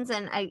mom friends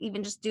and I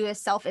even just do a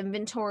self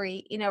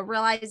inventory,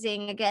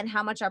 realizing again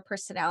how much our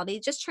personality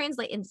just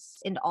translate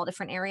into all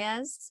different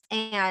areas.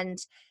 And,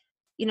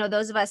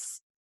 those of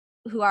us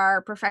who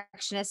are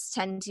perfectionists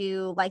tend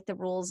to like the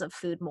rules of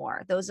food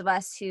more. Those of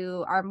us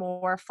who are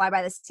more fly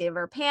by the seat of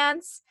our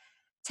pants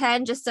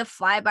tend just to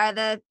fly by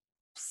the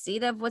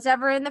seat of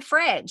whatever in the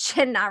fridge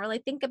and not really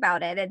think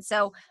about it. And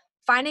so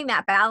finding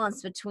that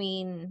balance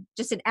between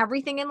just in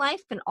everything in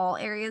life, in all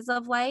areas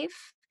of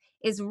life,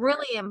 is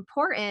really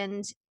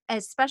important,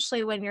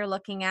 especially when you're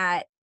looking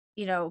at,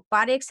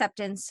 body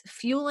acceptance,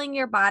 fueling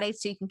your body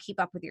so you can keep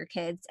up with your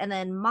kids, and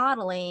then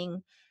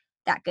modeling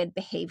that good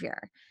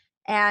behavior.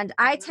 And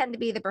I tend to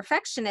be the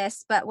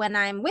perfectionist, but when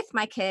I'm with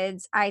my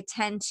kids, I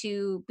tend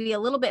to be a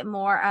little bit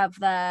more of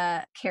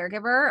the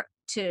caregiver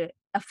to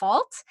a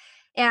fault.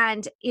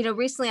 And,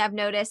 recently I've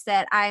noticed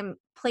that I'm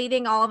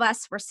plating all of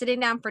us, we're sitting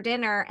down for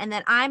dinner, and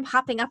then I'm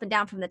hopping up and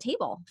down from the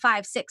table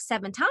 5, 6,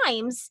 7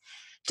 times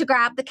to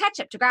grab the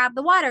ketchup, to grab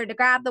the water, to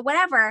grab the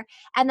whatever.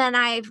 And then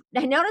I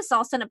noticed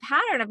all of a sudden a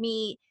pattern of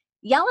me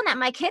yelling at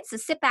my kids to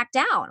sit back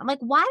down. I'm like,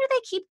 why do they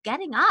keep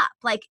getting up?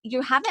 Like,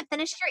 you haven't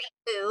finished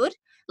your food.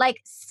 Like,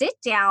 sit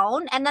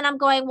down. And then I'm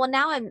going, well,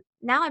 now I'm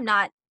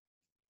not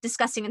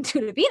discussing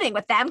intuitive eating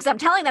with them because I'm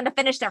telling them to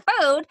finish their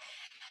food.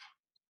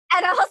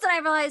 And all of a sudden I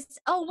realized,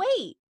 oh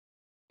wait,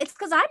 it's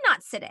because I'm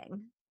not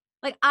sitting.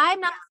 Like, I'm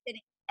not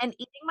sitting and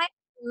eating my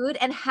food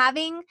and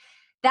having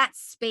that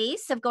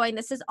space of going,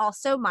 this is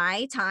also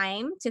my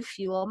time to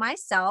fuel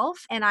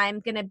myself. And I'm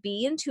going to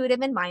be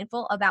intuitive and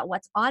mindful about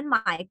what's on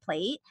my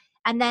plate.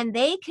 And then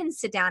they can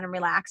sit down and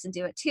relax and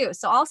do it too.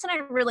 So all of a sudden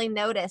I really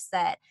noticed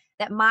that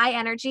my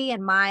energy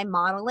and my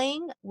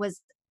modeling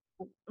was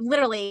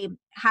literally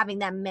having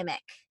them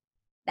mimic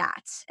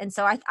that. And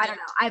so I don't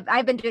know.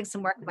 I've been doing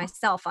some work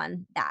myself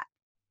on that.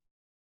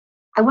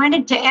 I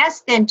wanted to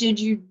ask then, do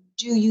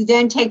you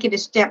then take it a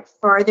step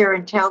further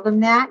and tell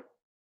them that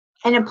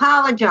and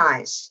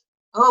apologize?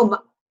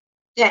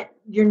 That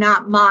you're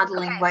not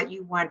modeling what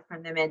you want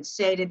from them, and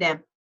say to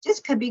them, this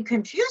could be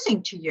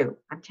confusing to you.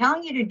 I'm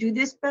telling you to do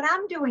this, but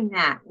I'm doing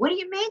that. What do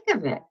you make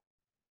of it?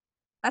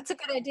 That's a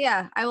good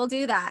idea. I will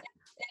do that.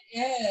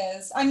 It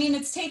is. I mean,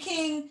 it's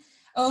taking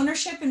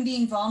ownership and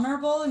being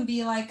vulnerable and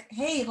be like,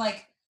 hey,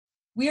 like,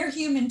 we're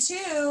human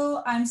too.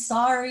 I'm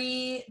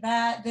sorry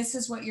that this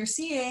is what you're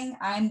seeing.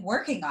 I'm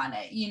working on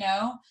it,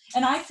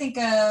 And I think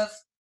of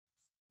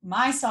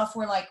myself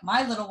where like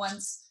my little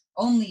one's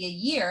only a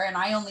year and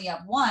I only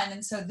have one.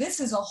 And so this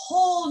is a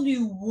whole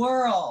new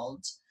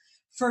world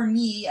for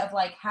me of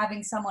like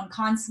having someone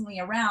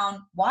constantly around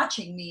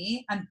watching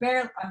me. I'm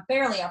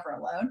barely ever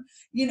alone,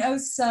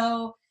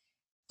 so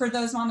for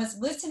those mamas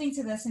listening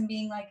to this and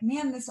being like,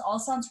 man, this all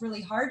sounds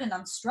really hard and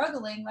I'm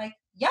struggling. Like,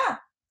 yeah,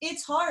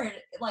 it's hard.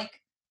 Like,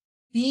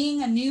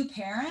 being a new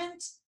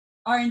parent,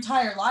 our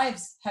entire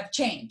lives have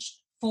changed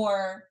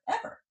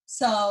forever.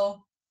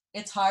 So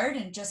it's hard,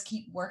 and just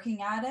keep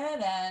working at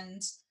it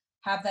and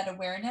have that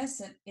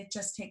awareness. It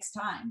just takes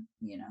time,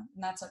 and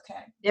that's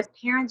okay. The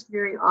parents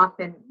very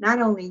often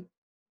not only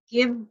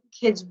give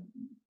kids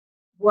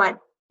what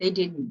they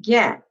didn't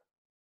get,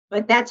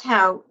 but that's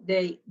how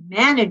they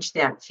manage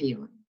that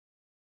feeling.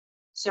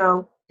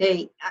 So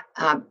a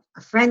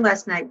friend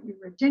last night, we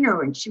were at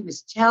dinner and she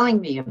was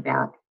telling me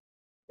about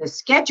the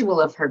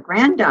schedule of her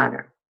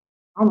granddaughter.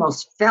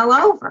 Almost fell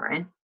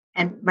over.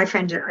 And my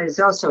friend is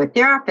also a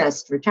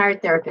therapist,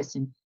 retired therapist,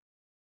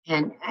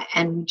 and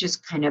we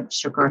just kind of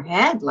shook our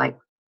head like,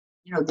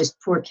 this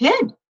poor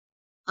kid.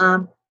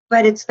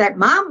 But it's that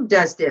mom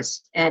does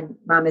this, and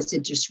mom is a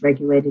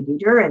dysregulated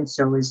eater, and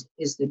so is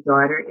the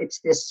daughter. It's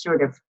this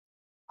sort of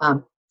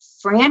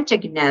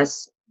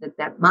franticness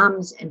that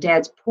moms and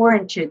dads pour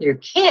into their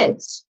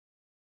kids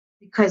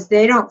because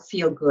they don't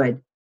feel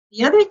good.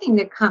 The other thing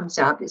that comes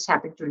up is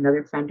happened to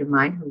another friend of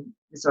mine who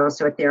is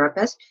also a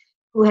therapist,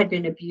 who had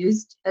been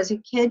abused as a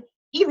kid.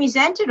 He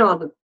resented all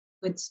the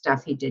good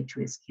stuff he did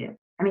to his kid.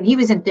 I mean, he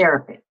was in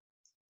therapy,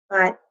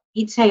 but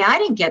he'd say, I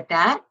didn't get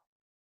that.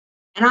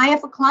 And I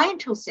have a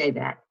client who'll say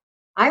that.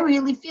 I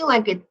really feel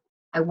like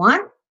I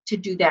want to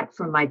do that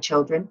for my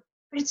children,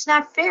 but it's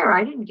not fair.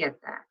 I didn't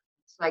get that.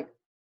 It's like,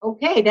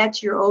 okay,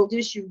 that's your old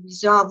issue.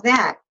 Resolve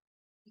that,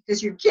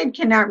 because your kid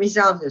cannot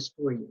resolve this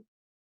for you.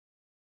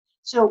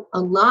 So a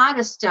lot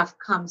of stuff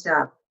comes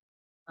up,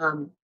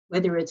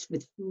 whether it's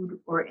with food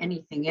or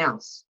anything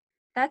else.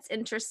 That's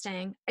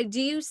interesting. Do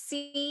you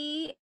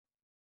see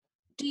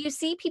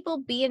people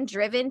being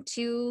driven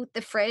to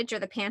the fridge or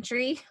the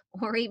pantry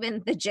or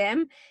even the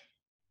gym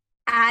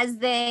as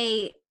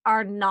they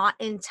are not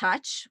in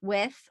touch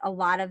with a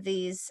lot of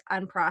these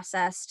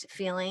unprocessed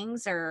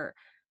feelings or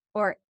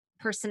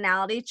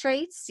personality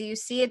traits? Do you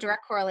see a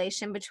direct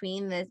correlation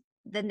between the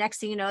next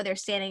thing you know, they're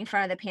standing in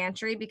front of the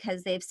pantry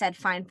because they've said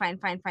fine, fine,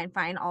 fine, fine,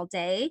 fine all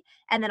day.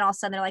 And then all of a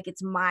sudden they're like,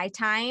 it's my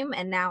time.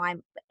 And now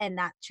and that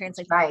That's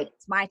translates, right.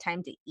 it's my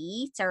time to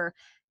eat, or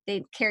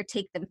they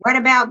caretake them. What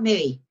about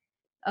me?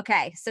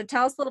 Okay. So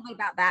tell us a little bit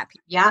about that,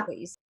 Yeah,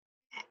 please.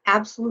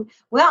 absolutely.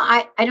 Well,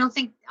 I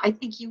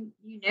think you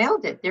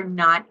nailed it. They're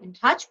not in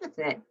touch with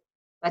it,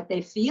 but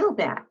they feel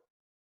that.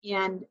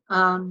 And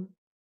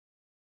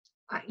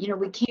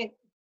we can't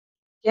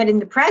get in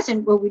the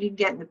present what we didn't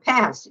get in the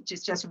past. It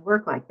just doesn't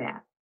work like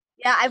that.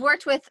 Yeah, I've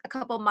worked with a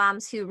couple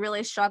moms who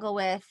really struggle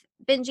with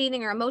binge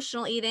eating or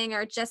emotional eating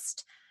or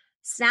just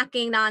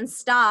snacking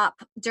nonstop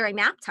during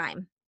nap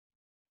time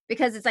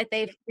because it's like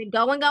they've been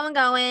going, going,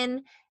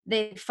 going.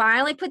 They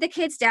finally put the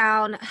kids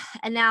down,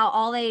 and now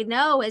all they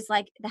know is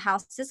like the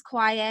house is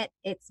quiet,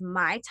 it's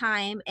my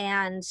time,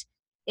 and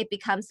it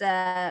becomes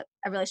a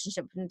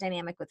relationship and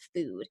dynamic with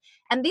food.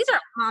 And these are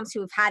moms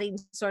who have had eating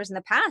disorders in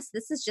the past.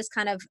 This is just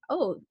kind of,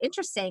 oh,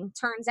 interesting.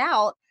 Turns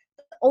out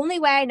only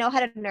way I know how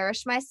to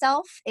nourish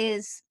myself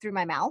is through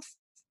my mouth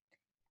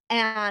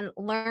and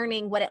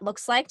learning what it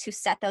looks like to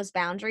set those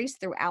boundaries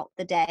throughout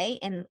the day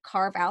and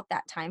carve out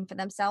that time for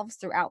themselves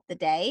throughout the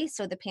day.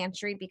 So the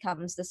pantry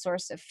becomes the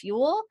source of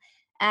fuel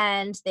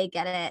and they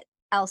get it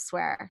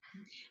elsewhere.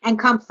 And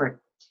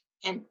comfort.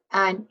 And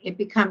it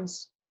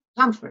becomes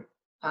comfort.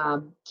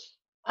 Um,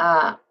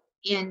 uh,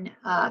 in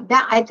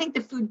that, I think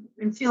the food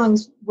and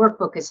feelings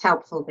workbook is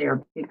helpful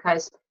there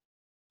because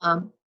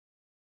um,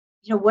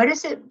 what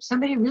is it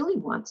somebody really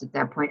wants at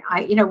that point?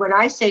 What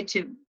I say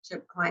to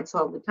clients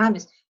all the time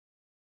is,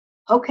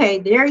 okay,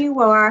 there you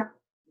are,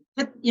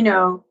 put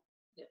the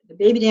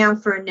baby down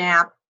for a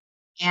nap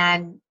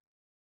and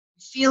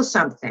feel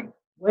something.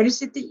 What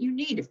is it that you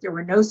need? If there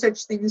were no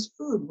such thing as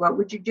food, what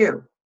would you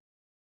do?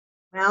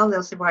 Well,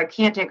 they'll say, well, I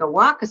can't take a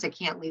walk because I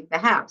can't leave the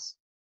house.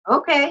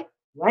 Okay,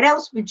 what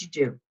else would you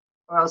do?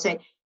 Or I'll say,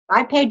 if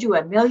I paid you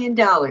 $1 million,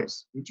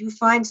 would you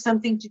find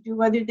something to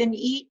do other than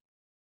eat?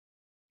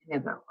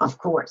 And they'll go, of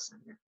course.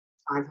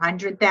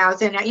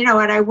 500,000,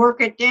 and I work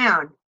it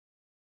down.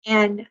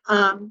 And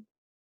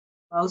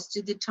most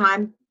of the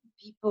time,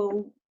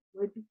 people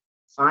would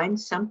find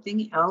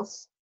something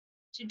else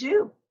to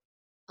do.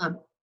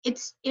 It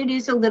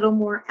is a little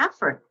more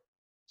effort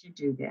to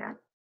do that.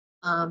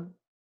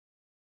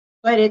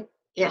 But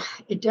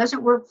it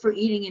doesn't work for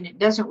eating and it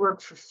doesn't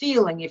work for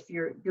feeling if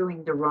you're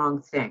doing the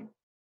wrong thing.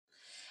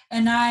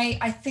 And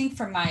I think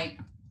from my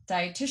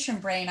dietitian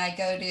brain, I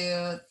go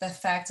to the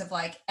fact of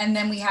and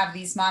then we have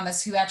these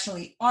mamas who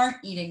actually aren't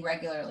eating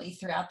regularly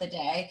throughout the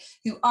day,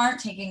 who aren't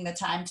taking the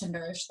time to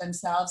nourish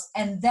themselves,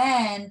 and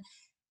then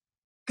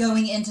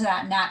going into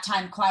that nap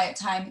time, quiet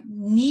time,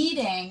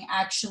 needing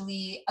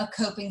actually a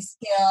coping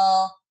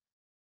skill.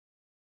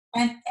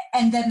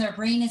 And then their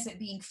brain isn't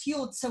being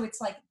fueled. So it's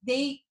like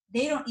they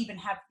don't even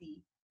have the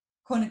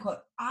quote unquote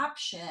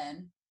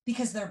option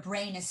because their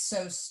brain is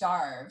so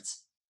starved.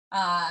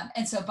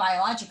 And so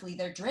biologically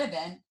they're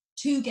driven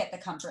to get the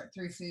comfort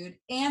through food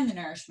and the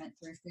nourishment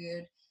through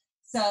food.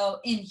 So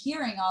in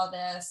hearing all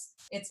this,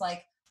 it's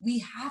like we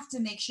have to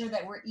make sure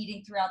that we're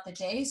eating throughout the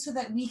day so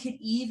that we could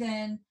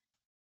even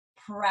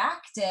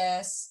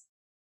practice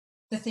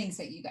the things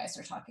that you guys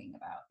are talking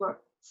about.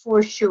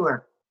 For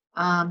sure.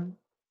 And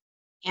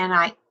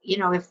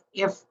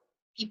if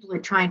people are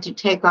trying to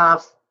take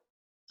off,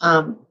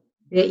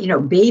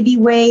 baby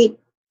weight,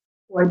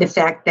 or the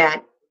fact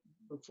that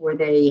before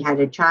they had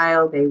a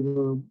child, they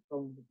were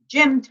going to the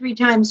gym 3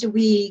 times a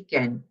week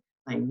and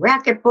playing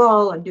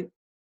racquetball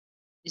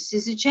this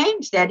is a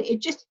change that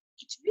it's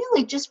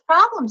really just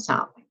problem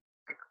solving.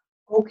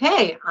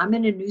 Okay, I'm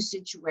in a new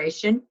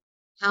situation.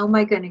 How am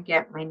I going to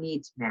get my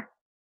needs met?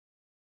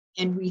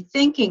 And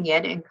rethinking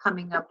it and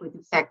coming up with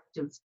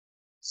effective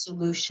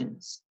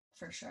solutions.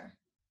 For sure.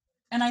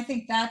 And I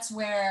think that's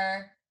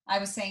where I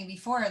was saying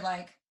before,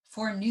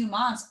 for new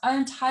moms, our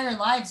entire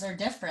lives are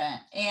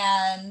different.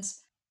 And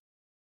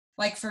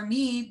for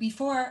me,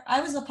 before,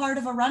 I was a part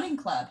of a running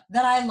club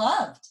that I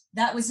loved.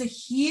 That was a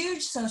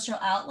huge social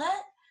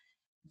outlet.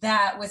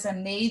 That was a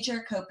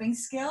major coping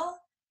skill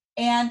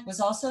and was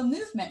also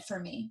movement for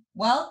me.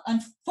 Well,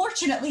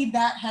 unfortunately,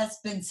 that has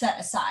been set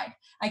aside.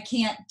 I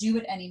can't do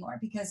it anymore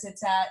because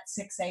it's at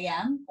 6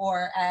 a.m.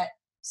 or at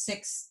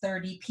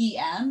 6:30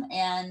 p.m.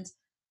 And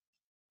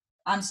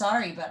I'm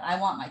sorry, but I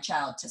want my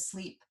child to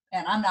sleep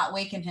and I'm not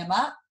waking him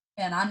up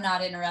and I'm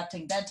not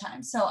interrupting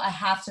bedtime. So I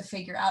have to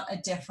figure out a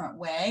different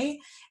way.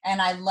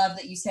 And I love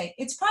that you say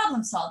it's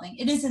problem solving.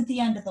 It isn't the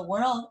end of the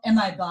world. Am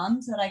I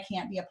bummed that I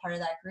can't be a part of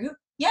that group?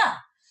 Yeah.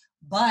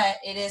 but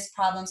it is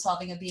problem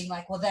solving of being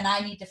like, well, then I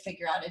need to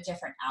figure out a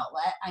different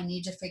outlet. I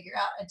need to figure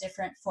out a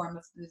different form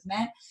of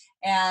movement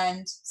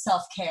and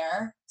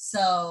self-care.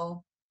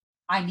 So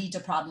I need to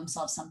problem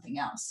solve something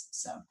else.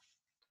 So,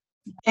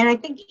 And I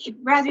think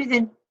rather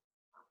than,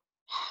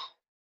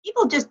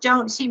 people just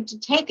don't seem to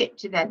take it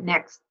to that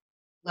next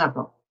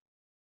level.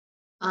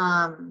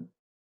 And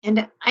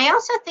I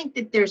also think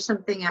that there's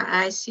something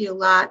I see a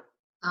lot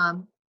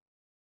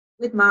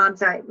with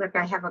moms. I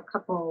have a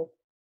couple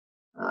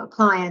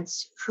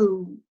clients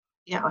who,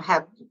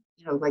 have,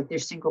 like they're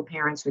single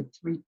parents with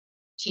 3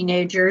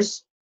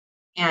 teenagers,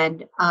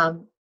 and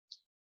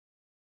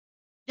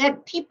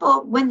that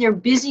people, when they're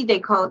busy, they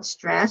call it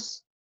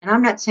stress. And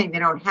I'm not saying they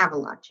don't have a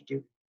lot to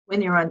do. When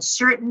they're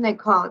uncertain, they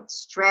call it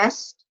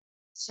stress,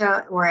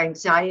 or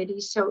anxiety.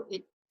 So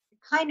it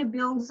kind of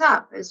builds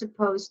up, as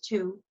opposed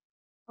to,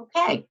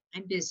 okay,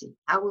 I'm busy.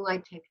 How will I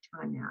take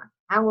time out?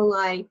 How will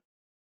I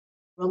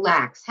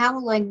relax? How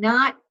will I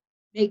not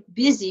make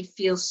busy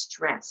feel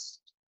stressed?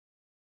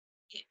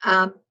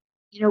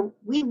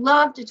 We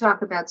love to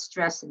talk about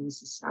stress in the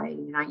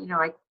society,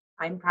 and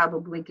I'm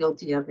probably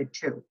guilty of it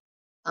too.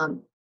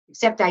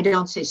 Except I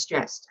don't say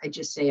stressed. I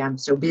just say I'm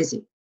so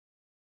busy.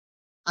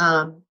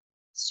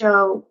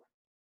 So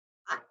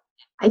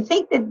I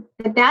think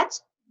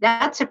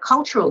that's a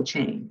cultural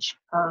change,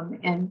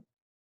 and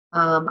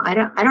I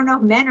don't know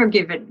if men are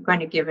going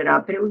to give it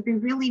up, but it would be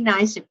really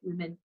nice if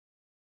women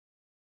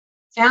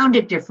found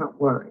a different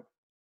word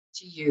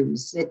to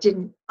use that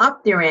didn't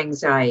up their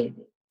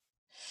anxiety.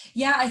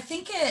 Yeah, I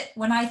think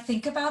when I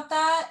think about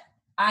that,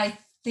 I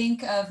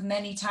think of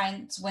many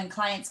times when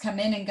clients come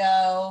in and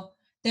go,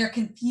 they're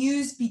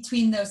confused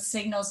between those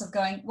signals of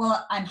going,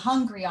 well, I'm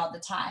hungry all the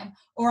time,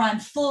 or I'm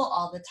full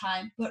all the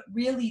time, but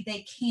really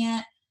they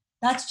can't,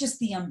 that's just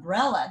the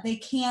umbrella. They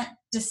can't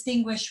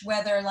distinguish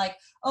whether, like,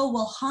 oh,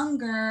 well,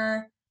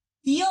 hunger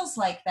feels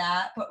like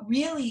that, but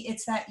really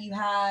it's that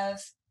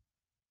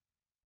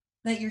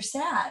you're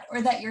sad,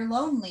 or that you're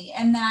lonely,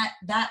 and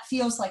that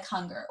feels like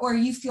hunger, or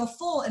you feel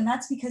full, and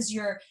that's because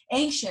you're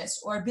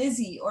anxious or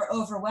busy or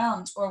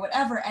overwhelmed or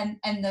whatever,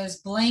 and those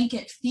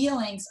blanket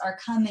feelings are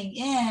coming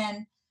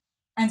in.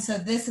 And so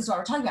this is what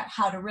we're talking about,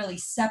 how to really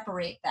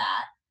separate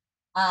that,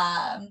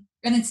 and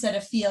instead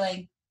of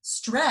feeling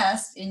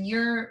stressed in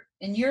your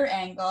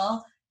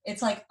angle,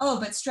 it's like, oh,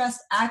 but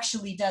stressed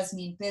actually does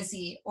mean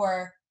busy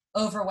or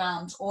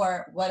overwhelmed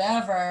or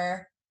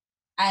whatever.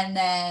 And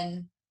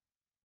then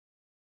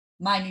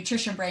my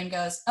nutrition brain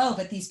goes, oh,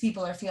 but these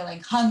people are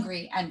feeling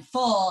hungry and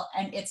full,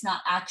 and it's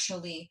not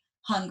actually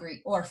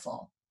hungry or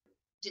full.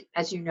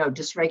 As you know,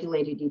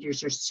 dysregulated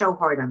eaters are so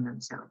hard on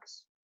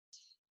themselves.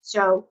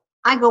 So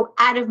I go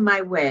out of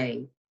my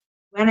way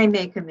when I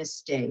make a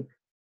mistake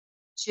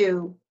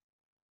to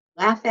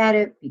laugh at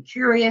it, be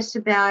curious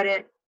about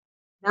it,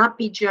 not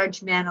be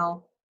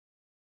judgmental,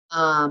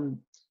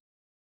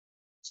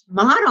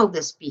 model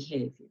this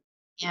behavior.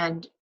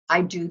 And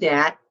I do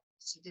that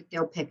so that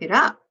they'll pick it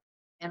up.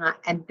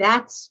 And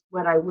that's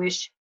what I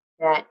wish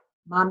that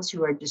moms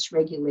who are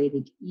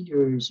dysregulated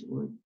eaters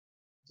or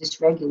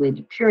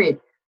dysregulated period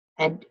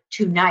and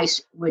too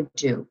nice would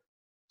do.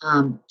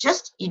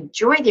 Just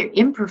enjoy their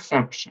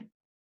imperfection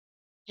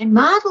and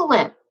model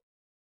it.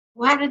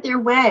 Go out of their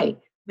way.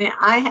 I mean,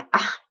 I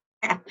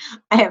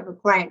have a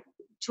client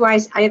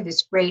twice. I have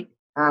this great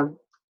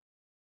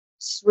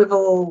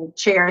swivel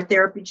chair,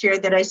 therapy chair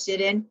that I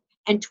sit in,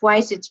 and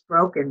twice it's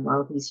broken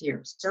while he's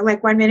here. So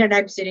like one minute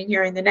I'm sitting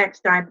here, and the next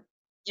time,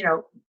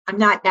 I'm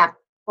not that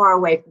far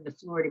away from the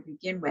floor to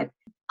begin with.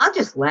 I'll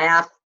just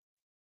laugh.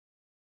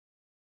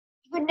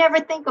 You would never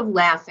think of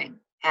laughing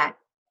at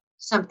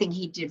something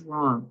he did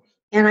wrong.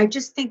 And I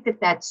just think that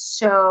that's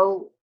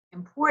so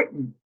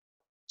important.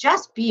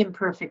 Just be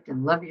imperfect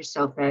and love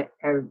yourself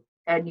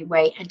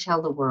anyway, and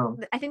tell the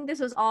world. I think this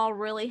was all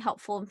really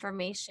helpful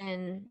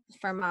information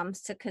for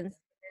moms to consider: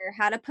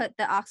 how to put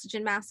the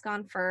oxygen mask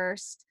on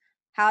first,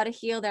 how to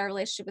heal their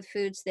relationship with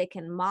food so they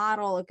can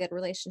model a good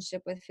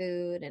relationship with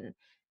food, and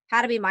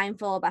how to be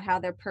mindful about how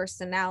their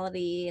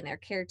personality and their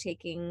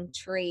caretaking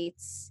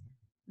traits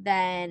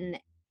then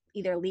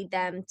either lead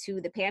them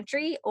to the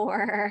pantry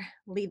or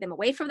lead them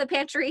away from the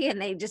pantry,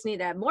 and they just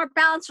need a more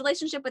balanced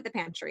relationship with the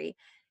pantry,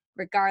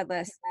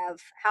 regardless of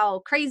how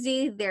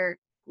crazy their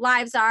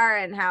lives are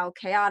and how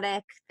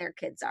chaotic their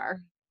kids are.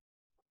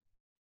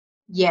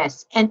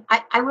 Yes. And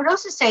I would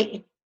also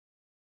say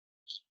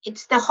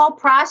it's the whole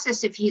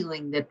process of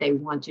healing that they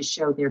want to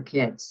show their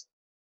kids.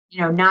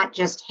 Not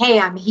just, hey,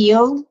 I'm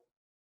healed.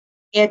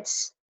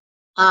 It's,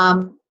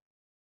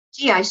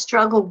 gee, I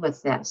struggled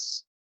with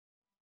this.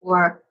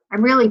 Or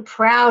I'm really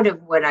proud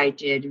of what I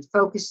did, and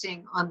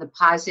focusing on the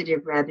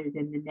positive rather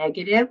than the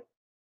negative.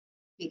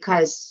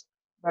 Because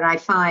what I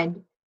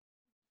find,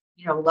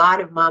 a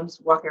lot of moms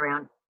walk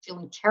around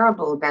feeling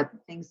terrible about the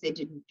things they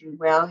didn't do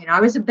well. I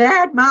was a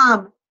bad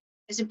mom,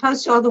 as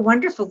opposed to all the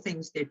wonderful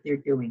things that they're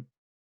doing.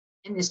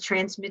 And this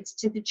transmits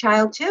to the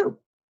child too,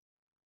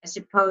 as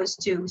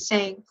opposed to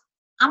saying,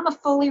 I'm a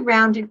fully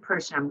rounded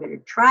person. I'm going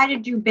to try to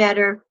do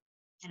better,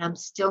 and I'm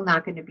still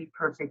not going to be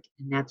perfect,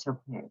 and that's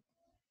okay.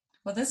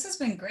 Well, this has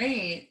been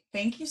great.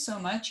 Thank you so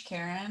much,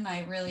 Karen.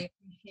 I really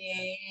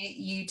appreciate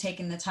you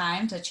taking the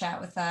time to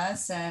chat with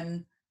us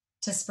and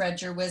to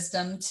spread your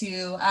wisdom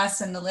to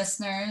us and the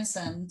listeners.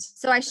 And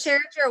So I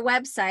shared your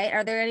website.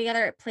 Are there any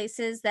other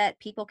places that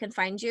people can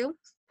find you?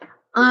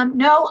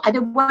 No,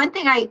 the one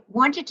thing I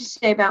wanted to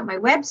say about my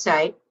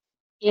website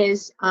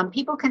is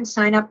people can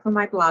sign up for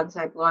my blogs.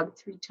 I blog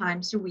 3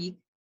 times a week,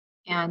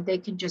 and they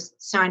can just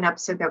sign up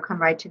so they'll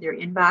come right to their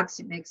inbox.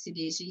 It makes it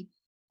easy.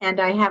 And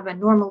I have a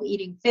Normal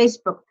Eating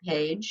Facebook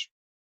page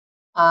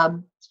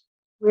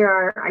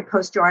where I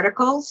post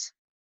articles,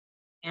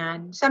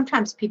 and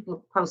sometimes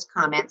people post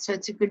comments. So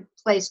it's a good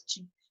place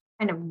to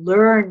kind of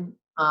learn.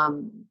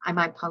 I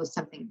might post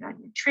something about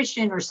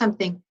nutrition or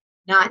something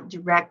not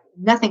direct,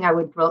 nothing I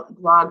would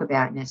blog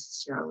about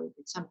necessarily,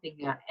 but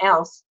something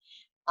else.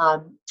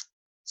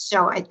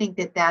 So I think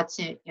that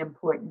that's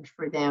important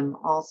for them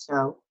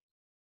also.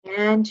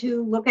 And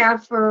to look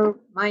out for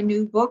my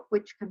new book,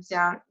 which comes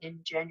out in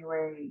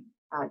January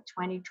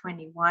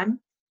 2021.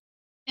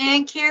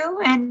 Thank you.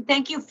 And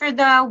thank you for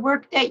the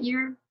work that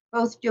you're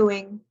both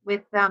doing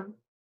with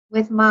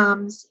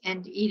moms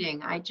and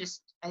eating. I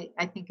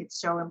think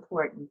it's so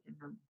important, and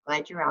I'm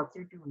glad you're out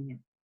there doing it.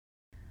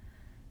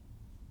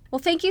 Well,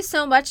 thank you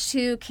so much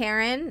to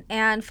Karen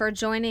and for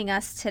joining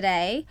us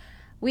today.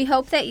 We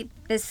hope that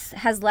this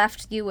has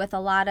left you with a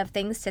lot of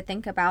things to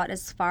think about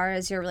as far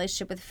as your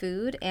relationship with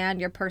food and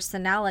your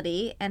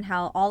personality and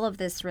how all of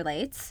this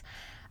relates.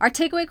 Our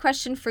takeaway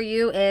question for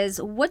you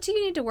is, what do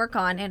you need to work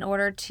on in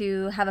order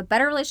to have a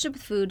better relationship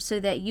with food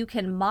so that you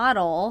can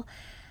model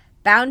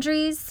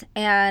boundaries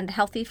and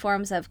healthy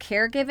forms of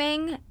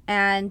caregiving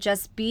and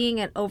just being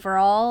an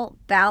overall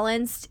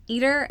balanced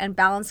eater and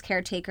balanced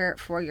caretaker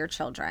for your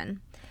children?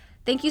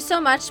 Thank you so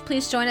much.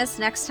 Please join us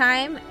next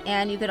time,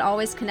 and you can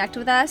always connect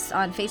with us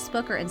on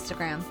Facebook or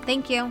Instagram.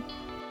 Thank you.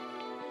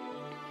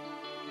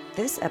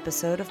 This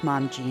episode of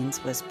Mom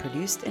Jeans was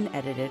produced and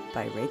edited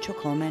by Rachel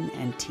Coleman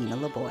and Tina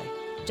LeBoy.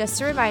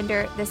 Just a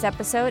reminder, this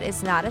episode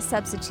is not a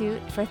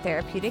substitute for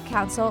therapeutic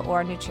counsel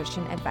or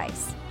nutrition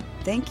advice.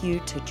 Thank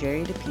you to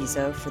Jerry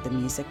DePizzo for the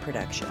music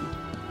production.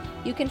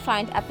 You can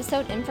find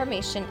episode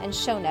information and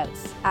show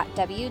notes at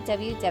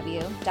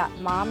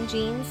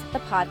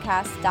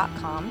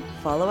www.momjeansthepodcast.com.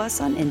 Follow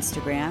us on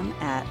Instagram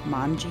at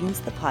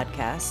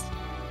MomJeansThePodcast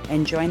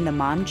and join the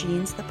Mom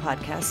Jeans the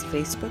Podcast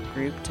Facebook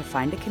group to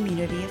find a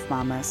community of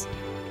mamas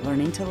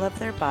learning to love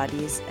their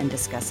bodies and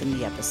discussing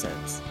the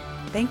episodes.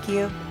 Thank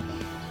you.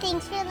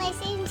 Thanks for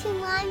listening to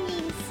Mom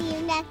Jeans. See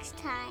you next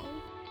time.